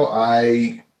 somehow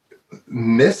I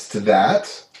missed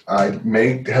that. I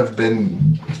may have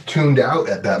been tuned out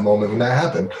at that moment when that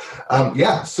happened.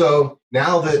 So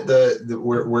now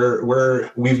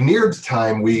that we've neared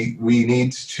time, we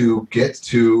need to get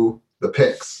to the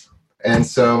picks. And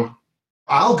so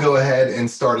I'll go ahead and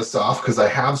start us off because I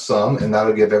have some, and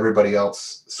that'll give everybody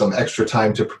else some extra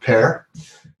time to prepare.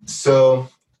 So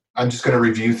I'm just going to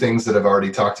review things that I've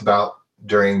already talked about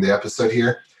during the episode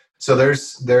here. So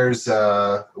there's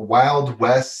Wild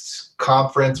West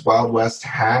Conference, Wild West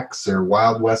Hacks, or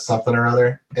Wild West something or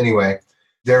other. Anyway,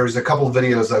 there's a couple of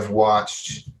videos I've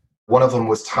watched. One of them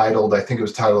was titled,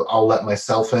 I'll Let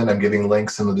Myself In. I'm giving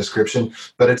links in the description.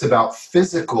 But it's about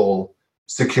physical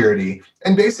security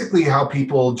and basically how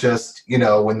people just,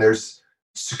 when there's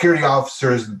security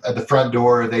officers at the front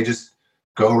door, they just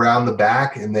go around the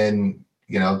back and then,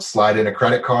 slide in a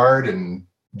credit card and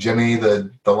jimmy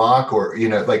the lock, or,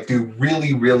 do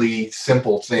really, really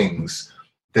simple things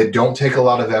that don't take a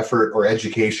lot of effort or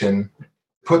education.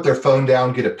 Put their phone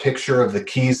down, get a picture of the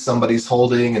keys somebody's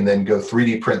holding, and then go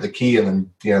 3D print the key and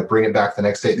then, bring it back the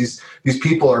next day. These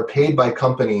people are paid by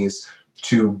companies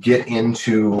to get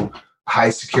into high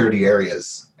security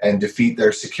areas and defeat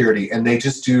their security. And they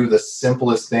just do the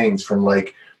simplest things, from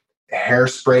like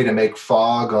hairspray to make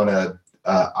fog on a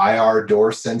IR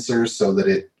door sensor so that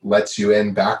it lets you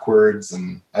in backwards,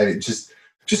 and just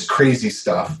crazy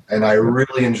stuff. And I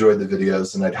really enjoyed the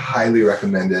videos, and I'd highly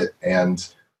recommend it. And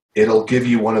it'll give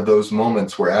you one of those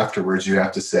moments where afterwards you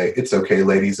have to say, "It's okay,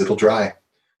 ladies, it'll dry."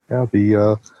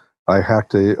 Yeah, I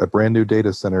hacked a brand new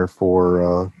data center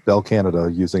for Bell Canada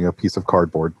using a piece of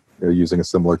cardboard, using a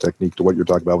similar technique to what you're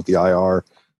talking about with the IR.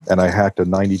 And I hacked a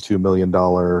 $92 million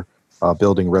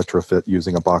building retrofit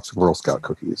using a box of Girl Scout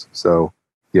cookies. So,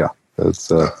 yeah,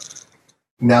 it's...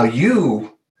 Now were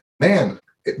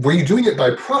you doing it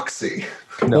by proxy?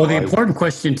 No, well, the important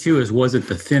question, too, is was it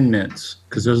the Thin Mints?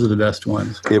 Because those are the best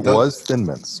ones. It was Thin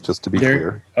Mints, just to be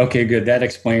clear. Okay, good. That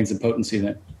explains the potency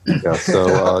then. Yeah,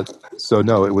 so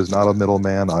no, it was not a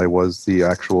middleman. I was the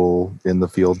actual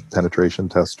in-the-field penetration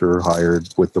tester hired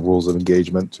with the rules of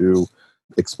engagement to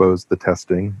expose the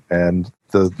testing. And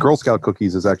the Girl Scout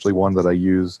cookies is actually one that I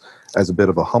use as a bit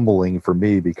of a humbling for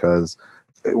me, because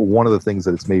one of the things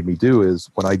that it's made me do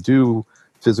is when I do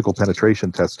physical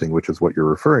penetration testing, which is what you're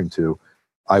referring to,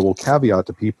 I will caveat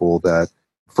to people that,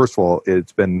 first of all,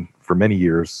 it's been for many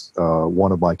years,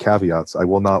 one of my caveats, I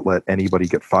will not let anybody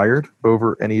get fired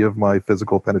over any of my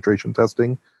physical penetration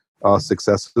testing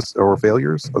successes or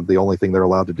failures. The only thing they're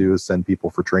allowed to do is send people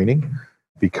for training,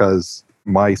 because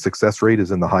my success rate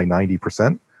is in the high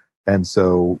 90%. And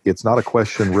so it's not a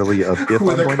question really of if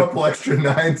with a couple extra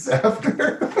nines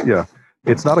after. Yeah.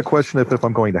 It's not a question of if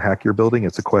I'm going to hack your building.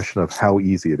 It's a question of how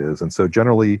easy it is. And so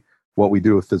generally what we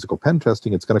do with physical pen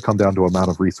testing, it's going to come down to amount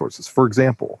of resources. For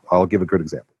example, I'll give a good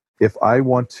example. If I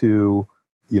want to,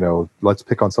 let's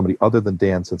pick on somebody other than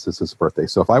Dan since it's his birthday.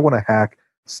 So if I want to hack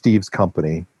Steve's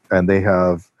company and they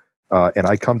have, and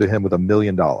I come to him with $1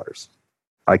 million,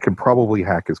 I can probably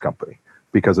hack his company,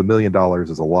 because $1 million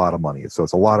is a lot of money. So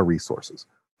it's a lot of resources.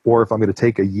 Or if I'm going to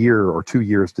take a year or 2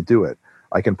 years to do it,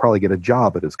 I can probably get a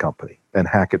job at his company and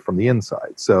hack it from the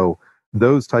inside. So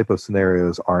those type of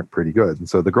scenarios aren't pretty good. And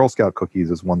so the Girl Scout cookies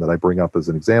is one that I bring up as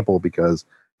an example, because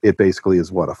it basically is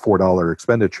a $4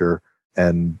 expenditure,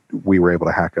 and we were able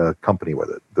to hack a company with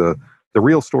it. The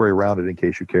real story around it, in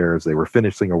case you care, is they were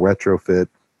finishing a retrofit.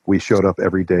 We showed up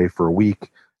every day for a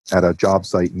week at a job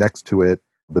site next to it.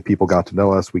 The people got to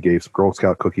know us. We gave some Girl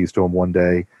Scout cookies to them one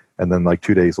day, And then like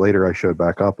 2 days later, I showed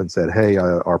back up and said, hey,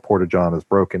 our porta-john is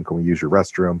broken. Can we use your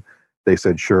restroom? They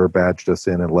said, sure, badged us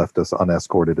in and left us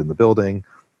unescorted in the building.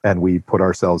 And we put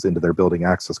ourselves into their building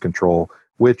access control,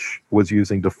 which was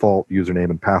using default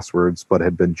username and passwords, but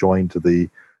had been joined to the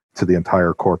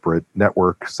entire corporate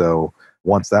network. So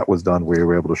once that was done, we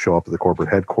were able to show up at the corporate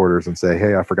headquarters and say,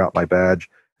 hey, I forgot my badge.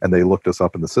 And they looked us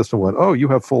up in the system and went, oh, you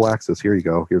have full access. Here you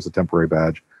go. Here's a temporary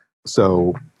badge.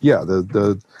 So yeah,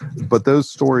 but those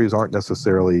stories aren't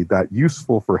necessarily that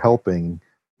useful for helping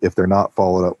if they're not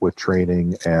followed up with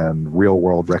training and real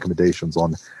world recommendations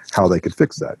on how they could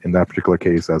fix that. In that particular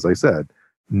case, as I said,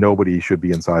 nobody should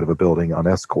be inside of a building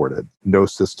unescorted. No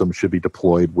system should be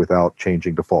deployed without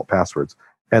changing default passwords.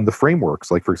 And the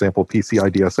frameworks, like for example, PCI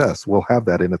DSS will have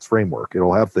that in its framework.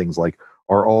 It'll have things like,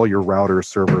 are all your routers,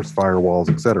 servers, firewalls,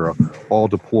 etc., all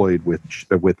deployed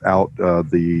without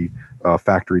the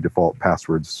factory default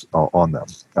passwords on them.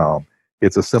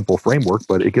 It's a simple framework,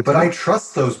 but it gets... But I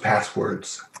trust those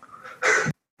passwords.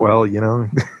 Well, you know...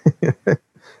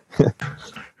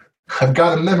 I've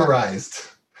got them memorized.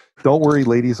 Don't worry,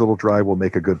 ladies, little dry will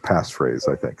make a good passphrase,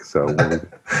 I think. So,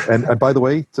 and by the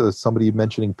way, to somebody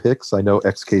mentioning PICs, I know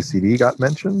XKCD got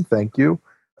mentioned. Thank you.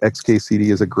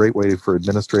 XKCD is a great way for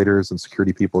administrators and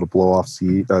security people to blow off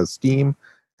steam.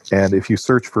 And if you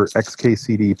search for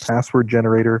XKCD password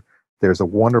generator, there's a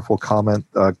wonderful comic,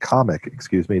 that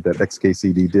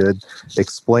XKCD did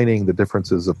explaining the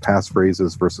differences of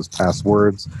passphrases versus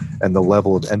passwords and the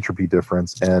level of entropy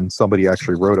difference. And somebody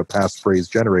actually wrote a passphrase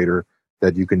generator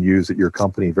that you can use at your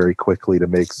company very quickly to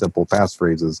make simple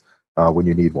passphrases when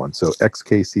you need one. So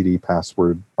XKCD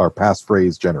password or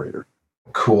passphrase generator.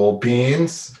 Cool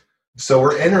beans. So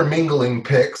we're intermingling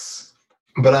picks,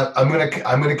 but I'm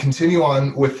gonna continue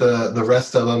on with the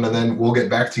rest of them, and then we'll get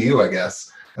back to you, I guess,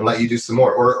 and let you do some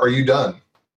more. Or are you done?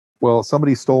 Well,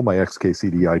 somebody stole my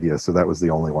XKCD idea, so that was the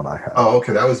only one I had. Oh,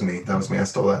 okay, that was me. I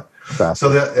stole that. Fast.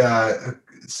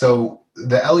 So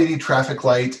the LED traffic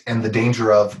light and the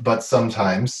danger of, but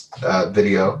sometimes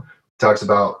video talks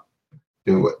about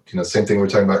same thing we were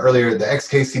talking about earlier. The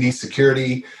XKCD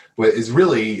security is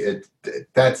really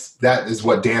that is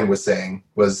what Dan was saying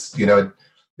was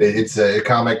it's a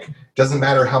comic. Doesn't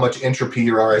matter how much entropy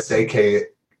your RSA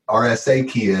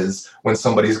key is when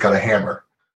somebody's got a hammer,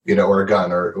 or a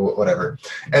gun or whatever.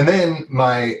 And then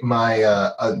my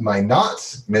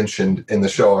not mentioned in the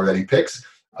show already picks.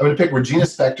 I'm going to pick Regina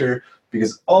Spektor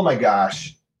because, oh my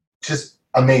gosh, just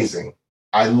amazing.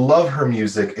 I love her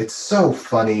music. It's so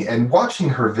funny. And watching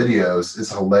her videos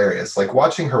is hilarious. Like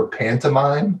watching her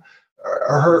pantomime,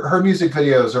 her music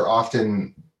videos are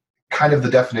often kind of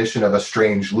the definition of a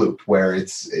strange loop where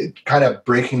it's kind of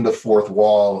breaking the fourth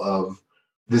wall of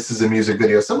this is a music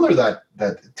video. Similar to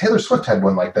that Taylor Swift had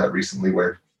one like that recently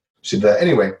where she did that.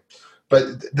 Anyway,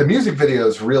 but the music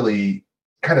videos really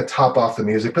kind of top off the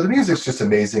music, but the music's just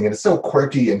amazing and it's so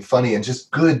quirky and funny and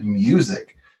just good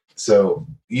music. So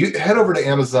you head over to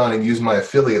Amazon and use my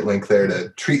affiliate link there to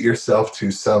treat yourself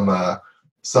to some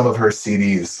of her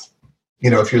CDs.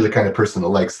 If you're the kind of person that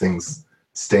likes things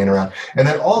staying around. And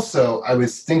then also, I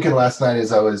was thinking last night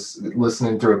as I was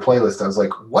listening through a playlist, I was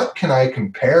like, what can I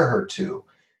compare her to?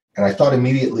 And I thought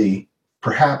immediately,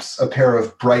 perhaps a pair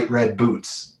of bright red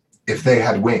boots if they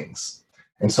had wings.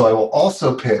 And so I will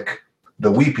also pick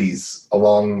the Weepies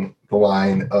along the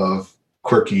line of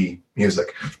quirky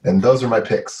music. And those are my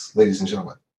picks, ladies and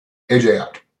gentlemen. AJ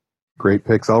out. Great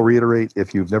picks. I'll reiterate,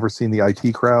 if you've never seen the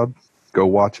IT Crowd, go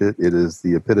watch it. It is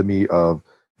the epitome of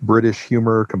British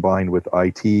humor combined with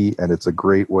IT, and it's a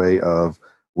great way of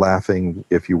laughing.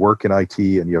 If you work in IT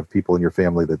and you have people in your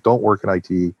family that don't work in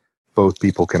IT, both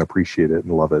people can appreciate it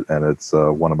and love it, and it's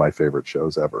one of my favorite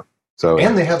shows ever.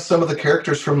 And they have some of the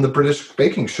characters from the British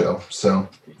Baking Show, so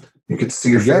you could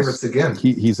see your favorites again.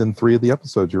 He's in 3 of the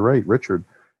episodes. You're right, Richard.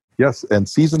 Yes, and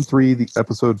season 3, the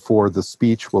episode 4, the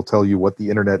speech will tell you what the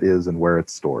internet is and where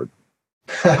it's stored.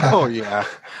 Oh, yeah.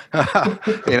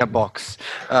 In a box.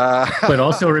 But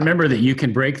also remember that you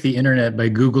can break the internet by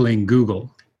Googling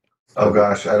Google. Oh,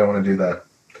 gosh, I don't want to do that.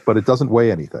 But it doesn't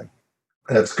weigh anything.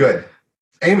 That's good.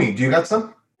 Amy, do you got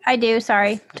some? I do.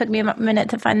 Sorry. Took me a minute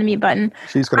to find the mute button.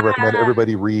 She's going to recommend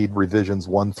everybody read revisions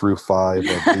 1 through 5 of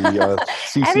the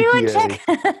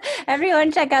CCPA.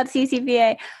 Everyone check out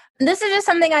CCPA. This is just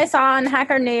something I saw on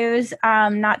Hacker News.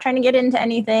 Not trying to get into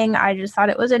anything. I just thought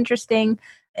it was interesting.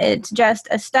 It's just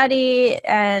a study,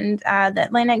 and the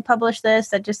Atlantic published this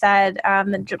that just said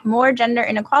the more gender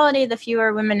inequality, the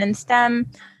fewer women in STEM.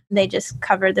 They just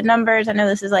covered the numbers. I know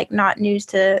this is not news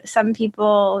to some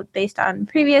people based on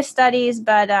previous studies,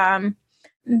 but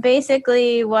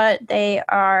basically what they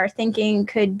are thinking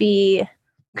could be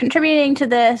contributing to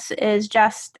this is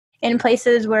just in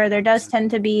places where there does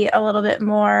tend to be a little bit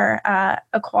more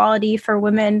equality for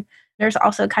women. There's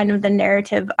also kind of the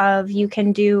narrative of you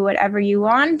can do whatever you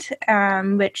want,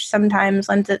 which sometimes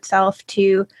lends itself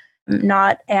to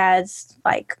not as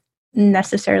like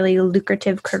necessarily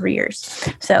lucrative careers.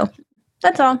 So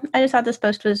that's all. I just thought this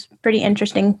post was pretty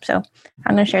interesting. So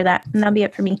I'm going to share that, and that'll be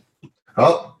it for me.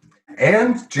 Oh,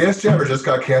 and JSJ just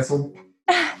got canceled.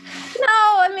 No,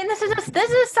 I mean, this is a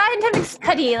scientific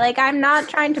study. Like, I'm not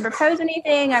trying to propose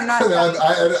anything. I'm not. No,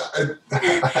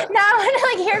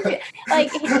 like hear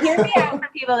me out for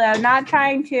people though. Not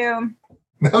trying to.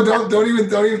 No, don't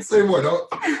even say more.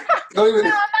 Don't even. No, I'm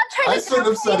not trying to. I shouldn't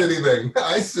have said anything. No.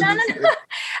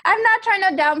 I'm not trying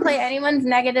to downplay anyone's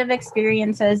negative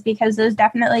experiences because those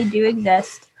definitely do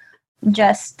exist.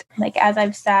 Just like as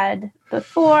I've said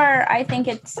before, I think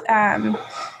it's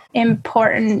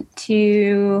important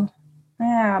to.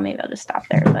 Maybe I'll just stop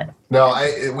there. But no,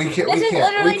 we can't. This is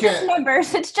literally just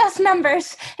numbers. It's just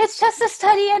numbers. It's just a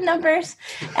study in numbers.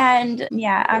 And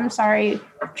yeah, I'm sorry.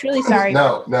 Truly sorry.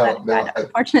 No.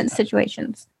 Unfortunate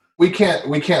situations. We can't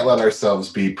let ourselves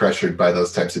be pressured by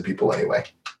those types of people anyway.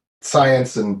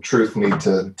 Science and truth need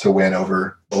to win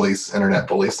over bullies, internet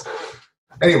bullies.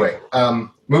 Anyway,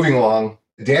 moving along.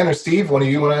 Dan or Steve, one of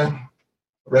you want to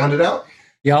round it out?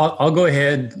 Yeah, I'll go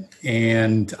ahead,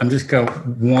 and I'm just got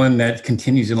one that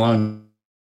continues along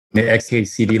the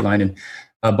XKCD line, and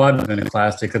Bobby in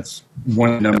Classic. That's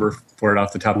one number for it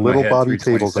off the top of my head. Little Bobby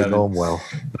Tables, I know him well.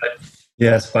 But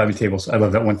yes, Bobby Tables. I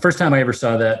love that one. First time I ever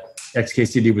saw that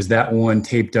XKCD was that one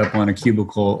taped up on a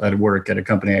cubicle at work at a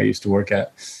company I used to work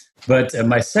at. But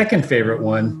my second favorite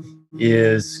one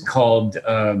is called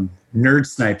Nerd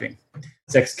Sniping.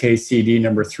 It's XKCD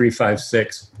number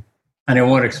 356. And I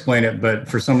won't explain it, but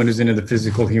for someone who's into the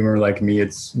physical humor like me,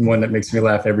 it's one that makes me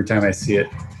laugh every time I see it.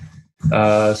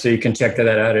 So you can check that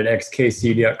out at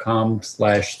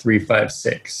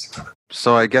xkcd.com/356.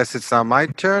 So I guess it's now my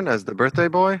turn as the birthday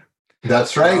boy?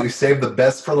 That's right. We saved the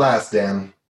best for last,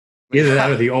 Dan. Either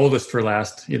that or the oldest for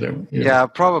last. Either. Yeah,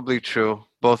 probably true.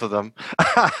 Both of them.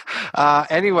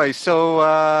 Anyway,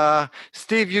 so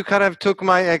Steve, you kind of took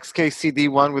my XKCD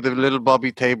one with the little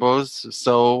Bobby tables.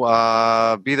 So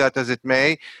be that as it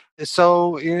may.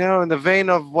 So, in the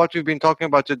vein of what we've been talking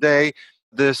about today,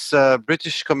 this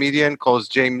British comedian called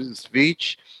James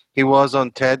Veitch, he was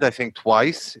on TED, I think,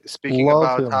 twice, speaking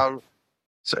Love about him.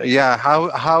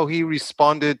 how he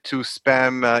responded to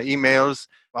spam emails.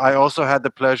 I also had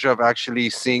the pleasure of actually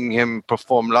seeing him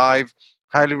perform live.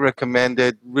 Highly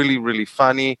recommended, really, really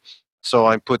funny. So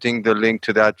I'm putting the link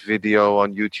to that video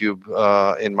on YouTube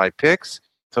in my picks.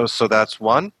 So that's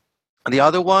one. And the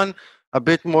other one, a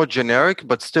bit more generic,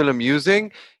 but still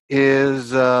amusing,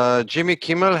 is Jimmy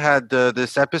Kimmel had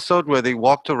this episode where they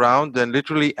walked around and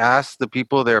literally asked the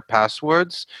people their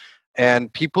passwords.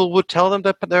 And people would tell them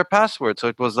their password. So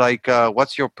it was like,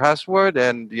 what's your password?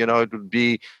 And, it would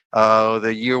be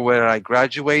the year where I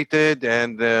graduated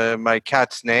and my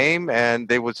cat's name. And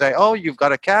they would say, oh, you've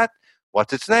got a cat?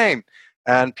 What's its name?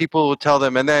 And people would tell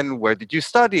them, and then where did you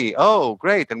study? Oh,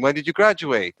 great. And when did you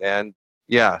graduate? And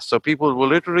yeah, so people will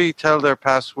literally tell their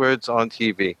passwords on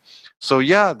TV. So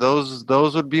yeah, those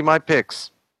would be my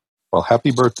picks. Well,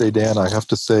 happy birthday, Dan. I have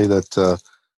to say that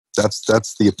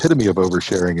that's the epitome of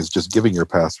oversharing, is just giving your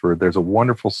password. There's a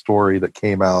wonderful story that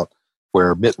came out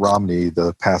where Mitt Romney,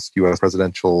 the past U.S.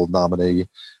 presidential nominee,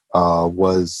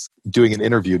 was doing an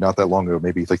interview not that long ago,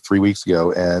 maybe like 3 weeks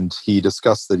ago, and he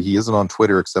discussed that he isn't on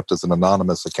Twitter except as an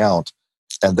anonymous account,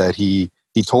 and that he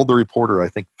told the reporter, I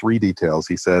think, 3 details.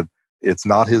 He said it's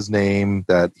not his name,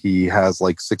 that he has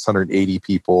like 680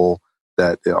 people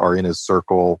that are in his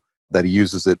circle, that he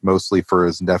uses it mostly for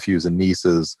his nephews and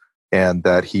nieces, and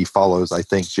that he follows, I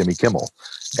think, Jimmy Kimmel.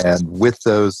 And with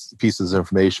those pieces of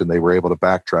information, they were able to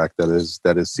backtrack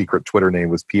that his secret Twitter name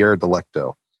was Pierre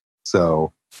Delecto.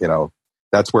 So,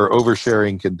 that's where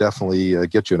oversharing can definitely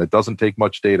get you. And it doesn't take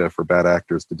much data for bad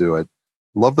actors to do it.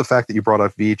 Love the fact that you brought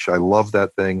up Veitch. I love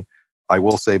that thing. I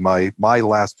will say my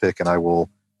last pick, and I will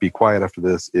be quiet after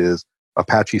this, is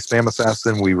Apache Spam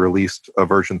Assassin. We released a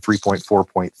version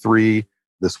 3.4.3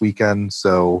 this weekend.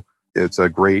 So it's a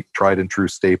great tried and true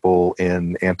staple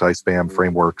in anti-spam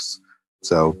frameworks.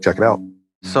 So check it out.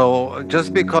 So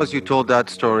just because you told that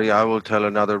story, I will tell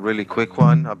another really quick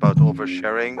one about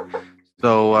oversharing.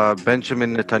 So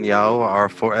Benjamin Netanyahu, our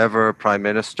forever prime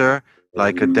minister,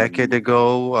 like a decade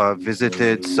ago,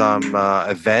 visited some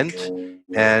event,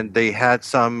 and they had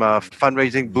some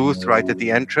fundraising booth right at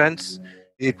the entrance.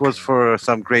 It was for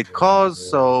some great cause.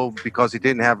 So because he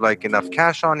didn't have like enough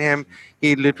cash on him,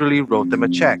 he literally wrote them a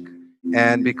check.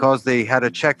 And because they had a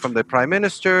check from the prime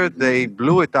minister, they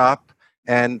blew it up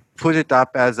and put it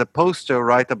up as a poster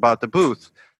right about the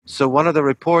booth. So one of the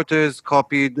reporters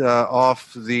copied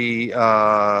off the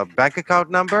bank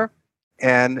account number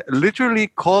and literally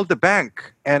called the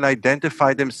bank and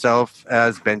identified himself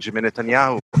as Benjamin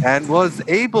Netanyahu and was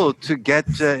able to get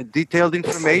detailed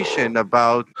information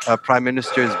about Prime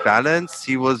Minister's balance.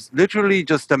 He was literally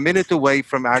just a minute away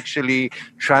from actually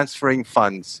transferring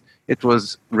funds. It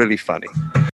was really funny.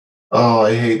 Oh,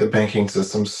 I hate the banking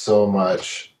system so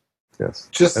much. Yes.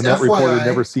 Just and that FYI, reporter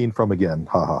never seen from again.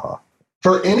 Ha ha ha.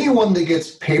 For anyone that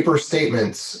gets paper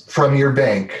statements from your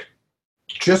bank,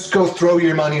 just go throw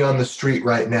your money on the street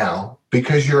right now,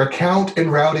 because your account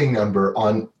and routing number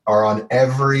are on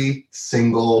every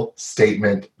single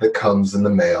statement that comes in the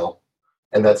mail.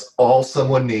 And that's all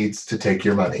someone needs to take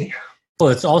your money. Well,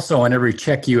 it's also on every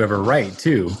check you ever write,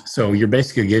 too. So you're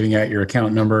basically giving out your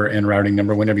account number and routing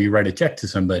number whenever you write a check to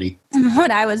somebody.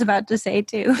 What I was about to say,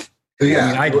 too.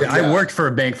 Yeah, I worked for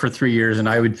a bank for 3 years,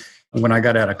 and when I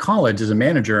got out of college as a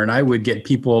manager, and I would get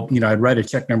people, I'd write a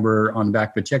check number on the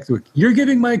back of a check. You're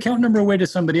giving my account number away to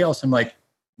somebody else. I'm like,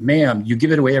 ma'am, you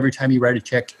give it away every time you write a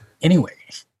check anyway.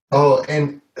 Oh,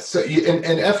 and so, and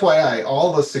FYI,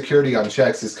 all the security on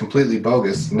checks is completely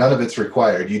bogus. None of it's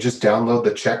required. You just download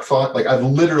the check font. Like, I've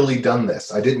literally done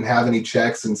this. I didn't have any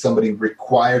checks, and somebody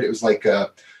required, it was like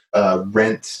a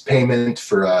rent payment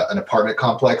for an apartment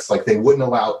complex. Like, they wouldn't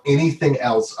allow anything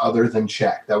else other than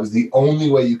check. That was the only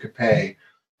way you could pay.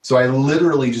 So I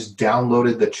literally just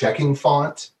downloaded the checking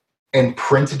font and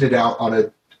printed it out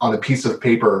on a piece of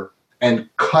paper and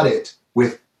cut it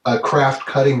with a craft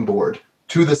cutting board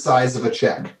to the size of a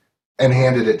check and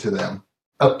handed it to them.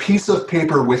 A piece of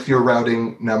paper with your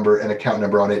routing number and account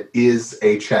number on it is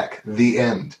a check. The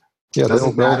end. Yeah, it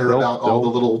doesn't matter about all the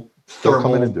little thermal. They'll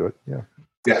come in and do it. Yeah.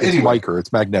 Yeah, it's anyway. MICR.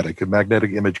 It's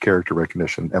magnetic image character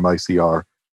recognition, MICR.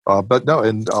 But no,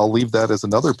 and I'll leave that as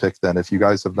another pick then. If you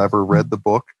guys have never read the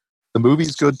book, the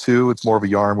movie's good too. It's more of a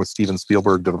yarn with Steven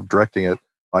Spielberg directing it.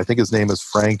 I think his name is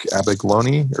Frank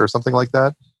Abagnale or something like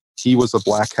that. He was a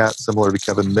black hat similar to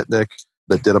Kevin Mitnick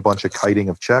that did a bunch of kiting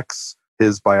of checks.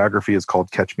 His biography is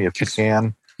called Catch Me If You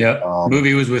Can. Yep.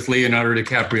 Movie was with Leonardo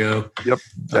DiCaprio. Yep.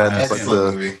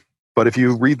 Excellent movie. But if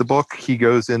you read the book, he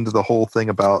goes into the whole thing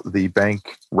about the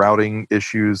bank routing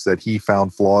issues that he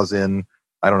found flaws in,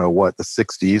 I don't know what, the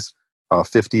 60s,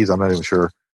 50s, I'm not even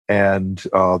sure. And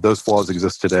those flaws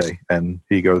exist today. And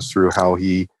he goes through how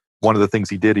one of the things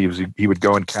he did, he would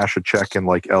go and cash a check in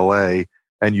like LA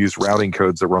and use routing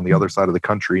codes that were on the other side of the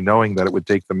country, knowing that it would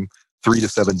take them 3 to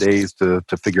 7 days to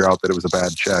figure out that it was a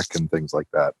bad check and things like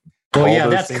that. Well, all yeah,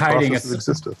 those that's same kiting. processes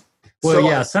existed. Well,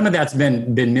 yeah, some of that's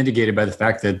been mitigated by the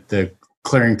fact that the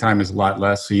clearing time is a lot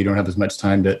less, so you don't have as much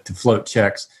time to float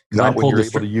checks. Not when you're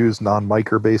able to use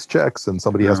non-MICR-based checks and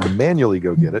somebody has to manually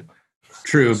go get it.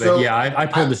 True, but I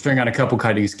pulled the string on a couple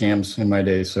kiting scams in my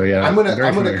day, so yeah. I'm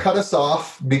gonna cut us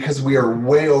off because we are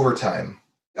way over time.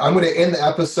 I'm going to end the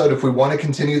episode. If we want to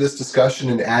continue this discussion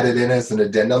and add it in as an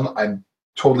addendum, I'm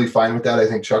totally fine with that. I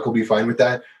think Chuck will be fine with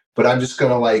that. But I'm just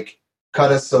going to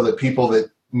cut us so that people that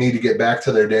need to get back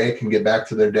to their day can get back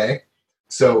to their day.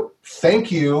 So thank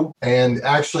you. And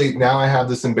actually now I have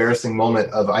this embarrassing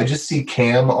moment of I just see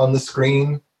Cam on the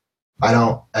screen.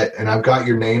 And I've got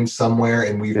your name somewhere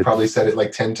and we've probably said it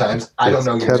like 10 times. I don't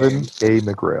know your name. Kevin A.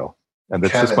 McGrail. And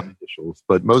that's just my initials.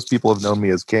 But most people have known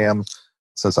me as Cam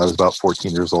since I was about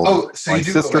 14 years old. Oh, so you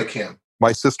do go by Cam.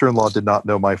 My sister-in-law did not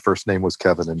know my first name was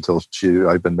Kevin until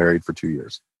I've been married for 2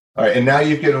 years. All right, and now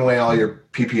you've given away all your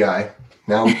PPI.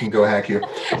 Now we can go hack you.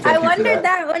 I wondered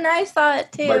that when I saw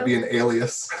it too. Might be an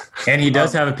alias. And he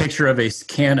does have a picture of a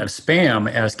can of Spam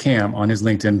as Cam on his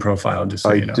LinkedIn profile, just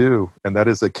so you know. I do, and that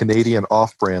is a Canadian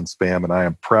off-brand Spam, and I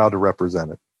am proud to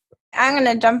represent it. I'm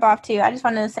going to jump off too. I just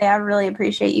wanted to say I really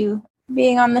appreciate you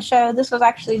being on the show. This was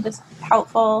actually just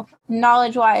helpful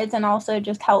knowledge-wise and also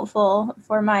just helpful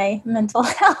for my mental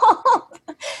health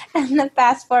in the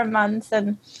past 4 months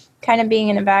and kind of being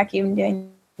in a vacuum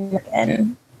doing it,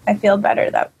 and I feel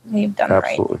better that we've done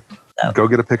Absolutely. Right. So. Go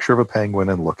get a picture of a penguin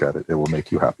and look at it. It will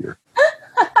make you happier.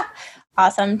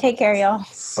 Awesome. Take care, y'all.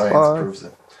 Science proves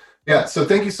it. Yeah, so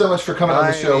thank you so much for coming on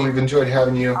the show. We've enjoyed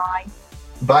having you.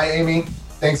 Bye, Amy.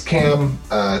 Thanks, Cam.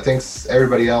 Thanks,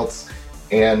 everybody else.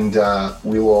 And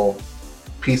we will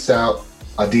peace out.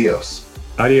 Adios.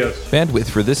 Adios. Bandwidth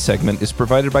for this segment is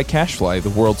provided by CacheFly, the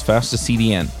world's fastest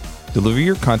CDN. Deliver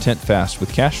your content fast with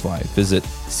CacheFly. Visit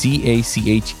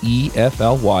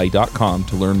CACHEFLY.com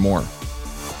to learn more.